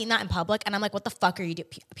 I've seen that in public, and I'm like, what the fuck are you doing?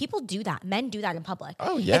 People do that. Men do that in public.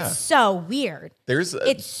 Oh, yeah. It's so weird.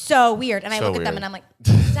 It's so weird. And I So look at them weird. and I'm like,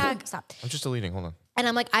 Zach, stop. I'm just deleting. Hold on. And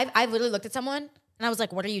I'm like, I've literally looked at someone and I was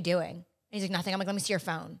like, what are you doing? And he's like, nothing. I'm like, let me see your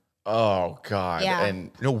phone. oh God. Yeah.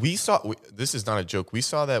 And No, this is not a joke. We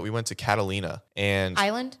saw that. We went to Catalina and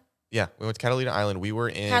Island? Yeah, we went to Catalina Island. We were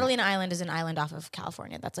in Catalina Island is an island off of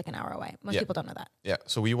California. That's like an hour away. Most people don't know that. Yeah,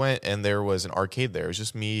 so we went and there was an arcade there. It was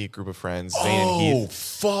just me, a group of friends, Zane and Heath.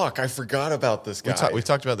 Oh, fuck. I forgot about this guy. We've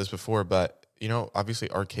talked about this before, but you know, obviously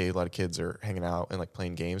arcade, a lot of kids are hanging out and like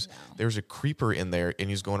playing games. No. There was a creeper in there and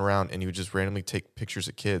he was going around and he would just randomly take pictures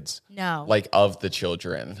of kids. No. Like of the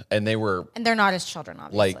children. And they were... And they're not his children,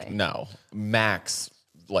 obviously. Like, no. Max...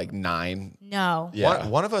 like 9. No. Yeah.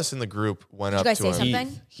 One of us in the group went up Did you guys to say him.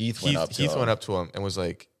 something? Heath went up to him. And was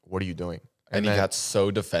like, "What are you doing?" And he got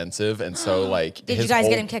so defensive and so like. Did you guys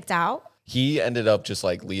get him kicked out? He ended up just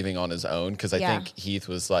like leaving on his own because I think Heath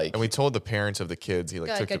was like. And we told the parents of the kids he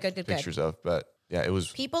like took the pictures of, but yeah, it was.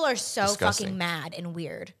 People are so disgusting. fucking mad and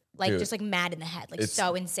weird, like Dude, just like mad in the head, like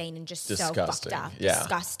so insane and just disgusting. so fucked up, Yeah.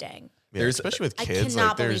 disgusting. Yeah, especially with kids,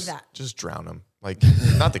 cannot like believe that. just drown them. Like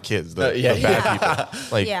not the kids, the Yeah. bad people.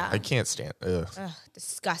 Like I can't stand. Ugh.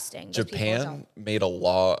 Disgusting. Those people Japan don't- made a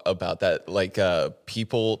law about that. Like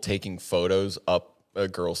people taking photos up a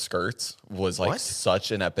girl's skirts was like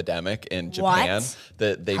such an epidemic in Japan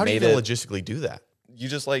that they How made do you it. logistically do that? You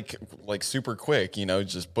just like super quick, you know,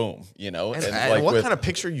 just boom, you know. And like what kind of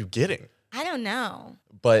picture are you getting? I don't know.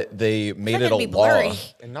 But they made like it a it'd be law. blurry.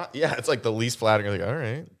 And not it's like the least flattering. You're like, all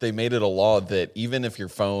right. They made it a law that even if your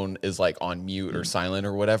phone is like on mute or silent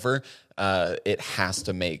or whatever, it has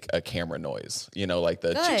to make a camera noise. You know, like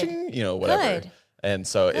the ching, you know, whatever. Good. And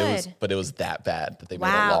so it was that bad that they made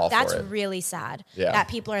a Wow, law that's for it. really sad. Yeah. That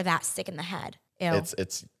people are that sick in the head. Ew. It's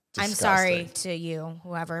disgusting. I'm sorry to you,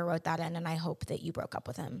 whoever wrote that in, and I hope that you broke up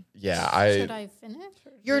with him. Yeah, Should I finish?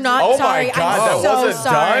 You're not Oh my sorry. God, I'm that so wasn't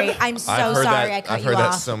sorry. done? I'm so I've heard sorry that. I cut I've you heard that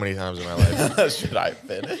off. so many times in my life. Should I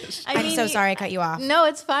finish? I'm so sorry I cut you off. No,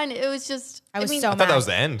 it's fine. It was just. I was mean, so I mad. thought that was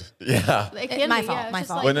the end. Yeah. It can my be, fault, yeah. It's my just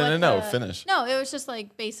fault. like Well, what no, the- finish. No, it was just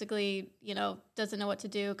like basically, you know, doesn't know what to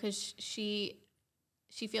do because she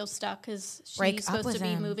feels stuck because Break she's up supposed with to be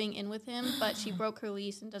him. moving in with him, but she broke her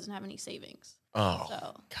lease and doesn't have any savings. Oh, So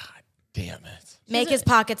God damn it. Make his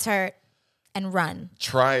pockets hurt and run.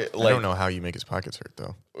 Try, like, I don't know how you make his pockets hurt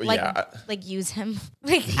though. Like use him.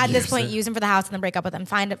 Like at this point, use him for the house and then break up with him.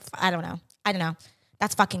 Find it. I don't know.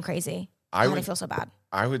 That's fucking crazy. I feel so bad.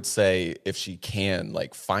 I would say if she can,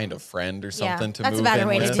 like, find a friend or something to that's a move better in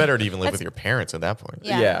way to with. It's better to even live with your parents at that point.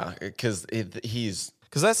 Yeah. Because he's...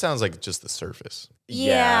 Because that sounds like just the surface.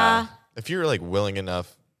 Yeah. If you're like willing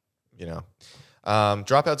enough, you know.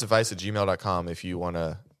 Dropouts@gmail.com if you want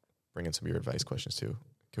to bring in some of your advice questions too.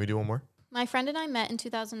 Can we do one more? my friend and I met in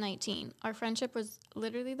 2019. Our friendship was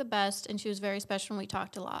literally the best, and she was very special, and we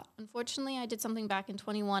talked a lot. Unfortunately, I did something back in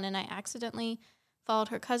 21, and I accidentally followed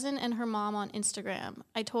her cousin and her mom on Instagram.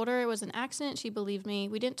 I told her it was an accident. She believed me.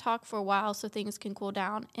 We didn't talk for a while, so things can cool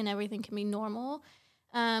down and everything can be normal.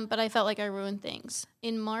 But I felt like I ruined things.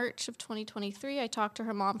 In March of 2023, I talked to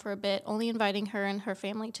her mom for a bit, only inviting her and her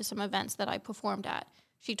family to some events that I performed at.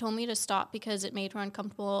 She told me to stop because it made her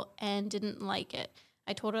uncomfortable and didn't like it.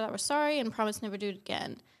 I told her that I was sorry and promised never to do it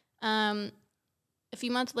again. A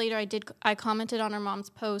few months later, I commented on her mom's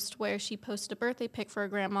post where she posted a birthday pic for her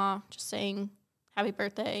grandma, just saying happy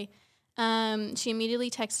birthday. She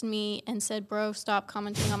immediately texted me and said, bro, stop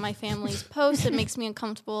commenting on my family's post. It makes me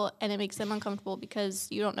uncomfortable, and it makes them uncomfortable because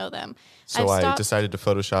you don't know them. So I decided to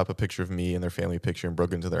Photoshop a picture of me and their family picture and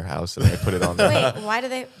broke into their house and I put it on there. Wait, why do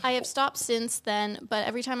they? I have stopped since then, but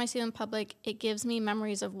every time I see them in public, it gives me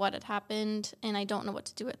memories of what had happened, and I don't know what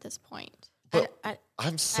to do at this point. But I'm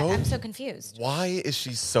I'm so confused. Why is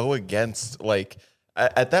she so against, like,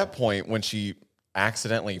 at that point when she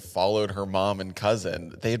accidentally followed her mom and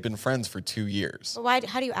cousin, they had been friends for 2 years. But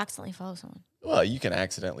how do you accidentally follow someone? Well, you can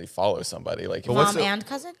accidentally follow somebody. Like, But what's Mom the- and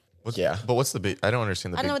cousin? But what's the big? I don't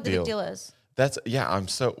understand the I don't know what big the deal. big deal is. that's, I'm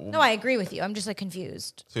so... No, I agree with you. I'm just like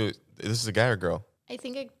confused. So this is a guy or girl? I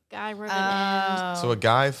think a guy wrote an end. So a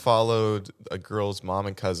guy followed a girl's mom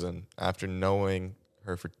and cousin after knowing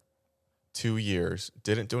her for 2 years,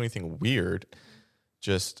 didn't do anything weird,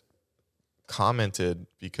 just commented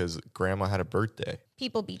because grandma had a birthday.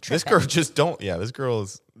 People be tripping. This girl just don't. Yeah, this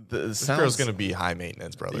girl's This girl's gonna be high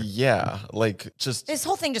maintenance, brother. Yeah, like, just... This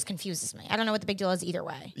whole thing just confuses me. I don't know what the big deal is either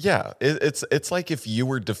way. Yeah, it's like if you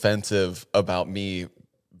were defensive about me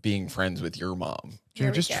being friends with your mom.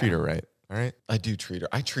 Junior, just treat her right. All right. I do treat her.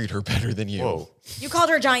 I treat her better than you. Whoa. You called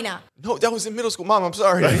her Gina. No, that was in middle school. Mom, I'm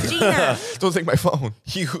sorry. Gina. Don't take my phone.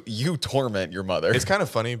 You torment your mother. It's kind of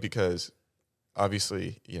funny because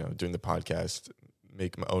obviously, doing the podcast,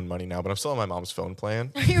 make my own money now, but I'm still on my mom's phone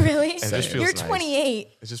plan. Are you really? And it just feels You're nice. 28.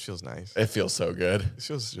 It just feels nice. It feels so good. It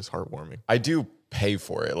feels just heartwarming. I do pay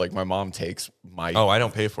for it. Like, my mom takes my... Oh, I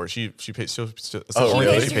don't pay for it. She pays. She Oh, only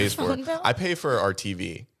really? she pays for phone it. bill? I pay for our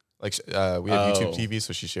TV. Like we have YouTube TV,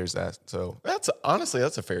 so she shares that. So That's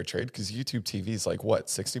a fair trade because YouTube TV is like what,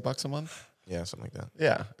 $60 a month? yeah, something like that.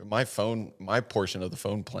 Yeah, my portion of the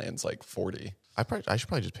phone plan's like 40. I should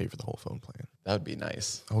probably just pay for the whole phone plan. That would be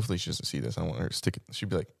nice. Hopefully she doesn't see this. I don't want her to stick it. She'd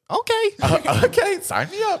be like, okay. Okay, sign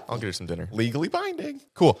me up. I'll get her some dinner. Legally binding.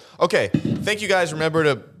 Cool. Okay. Thank you guys. Remember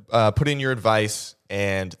to put in your advice,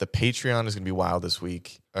 and the Patreon is going to be wild this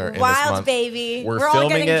week. Or in this Wild, month. baby. We're all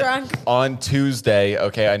filming getting it drunk. on Tuesday.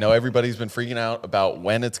 Okay, I know everybody's been freaking out about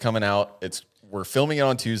when it's coming out. We're filming it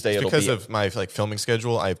on Tuesday. Because of my filming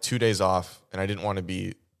schedule, I have 2 days off, and I didn't want to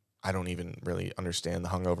be. I don't even really understand the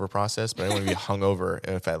hungover process, but I don't want to be hungover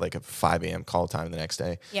if at like a 5 a.m. call time the next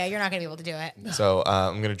day. Yeah, you're not going to be able to do it. So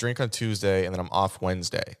I'm going to drink on Tuesday, and then I'm off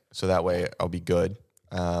Wednesday. So that way I'll be good.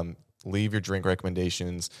 Leave your drink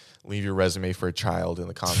recommendations. Leave your resume for a child in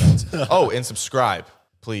the comments. Oh, and subscribe,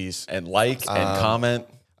 please. and like and comment.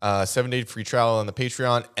 7-day free trial on the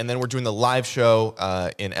Patreon. And then we're doing the live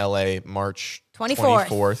show in LA, March 24th.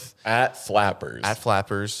 24th. At Flappers. At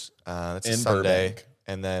Flappers. That's a In Sunday. Burbank.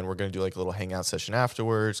 And then we're going to do like a little hangout session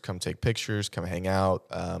afterwards. Come take pictures. Come hang out.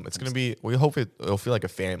 It's going to be, we hope it'll feel like a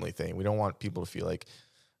family thing. We don't want people to feel like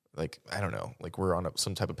I don't know, like we're on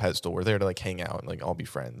some type of pedestal. We're there to like hang out and like all be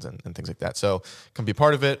friends and things like that. So come be a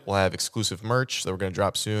part of it. We'll have exclusive merch that we're going to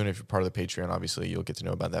drop soon. If you're part of the Patreon, obviously you'll get to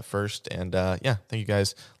know about that first. And yeah, thank you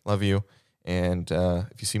guys. Love you. And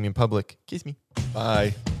if you see me in public, kiss me.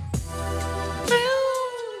 Bye.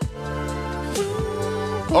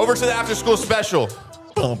 Over to the after school special.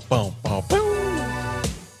 Boom, boom, boom, boom.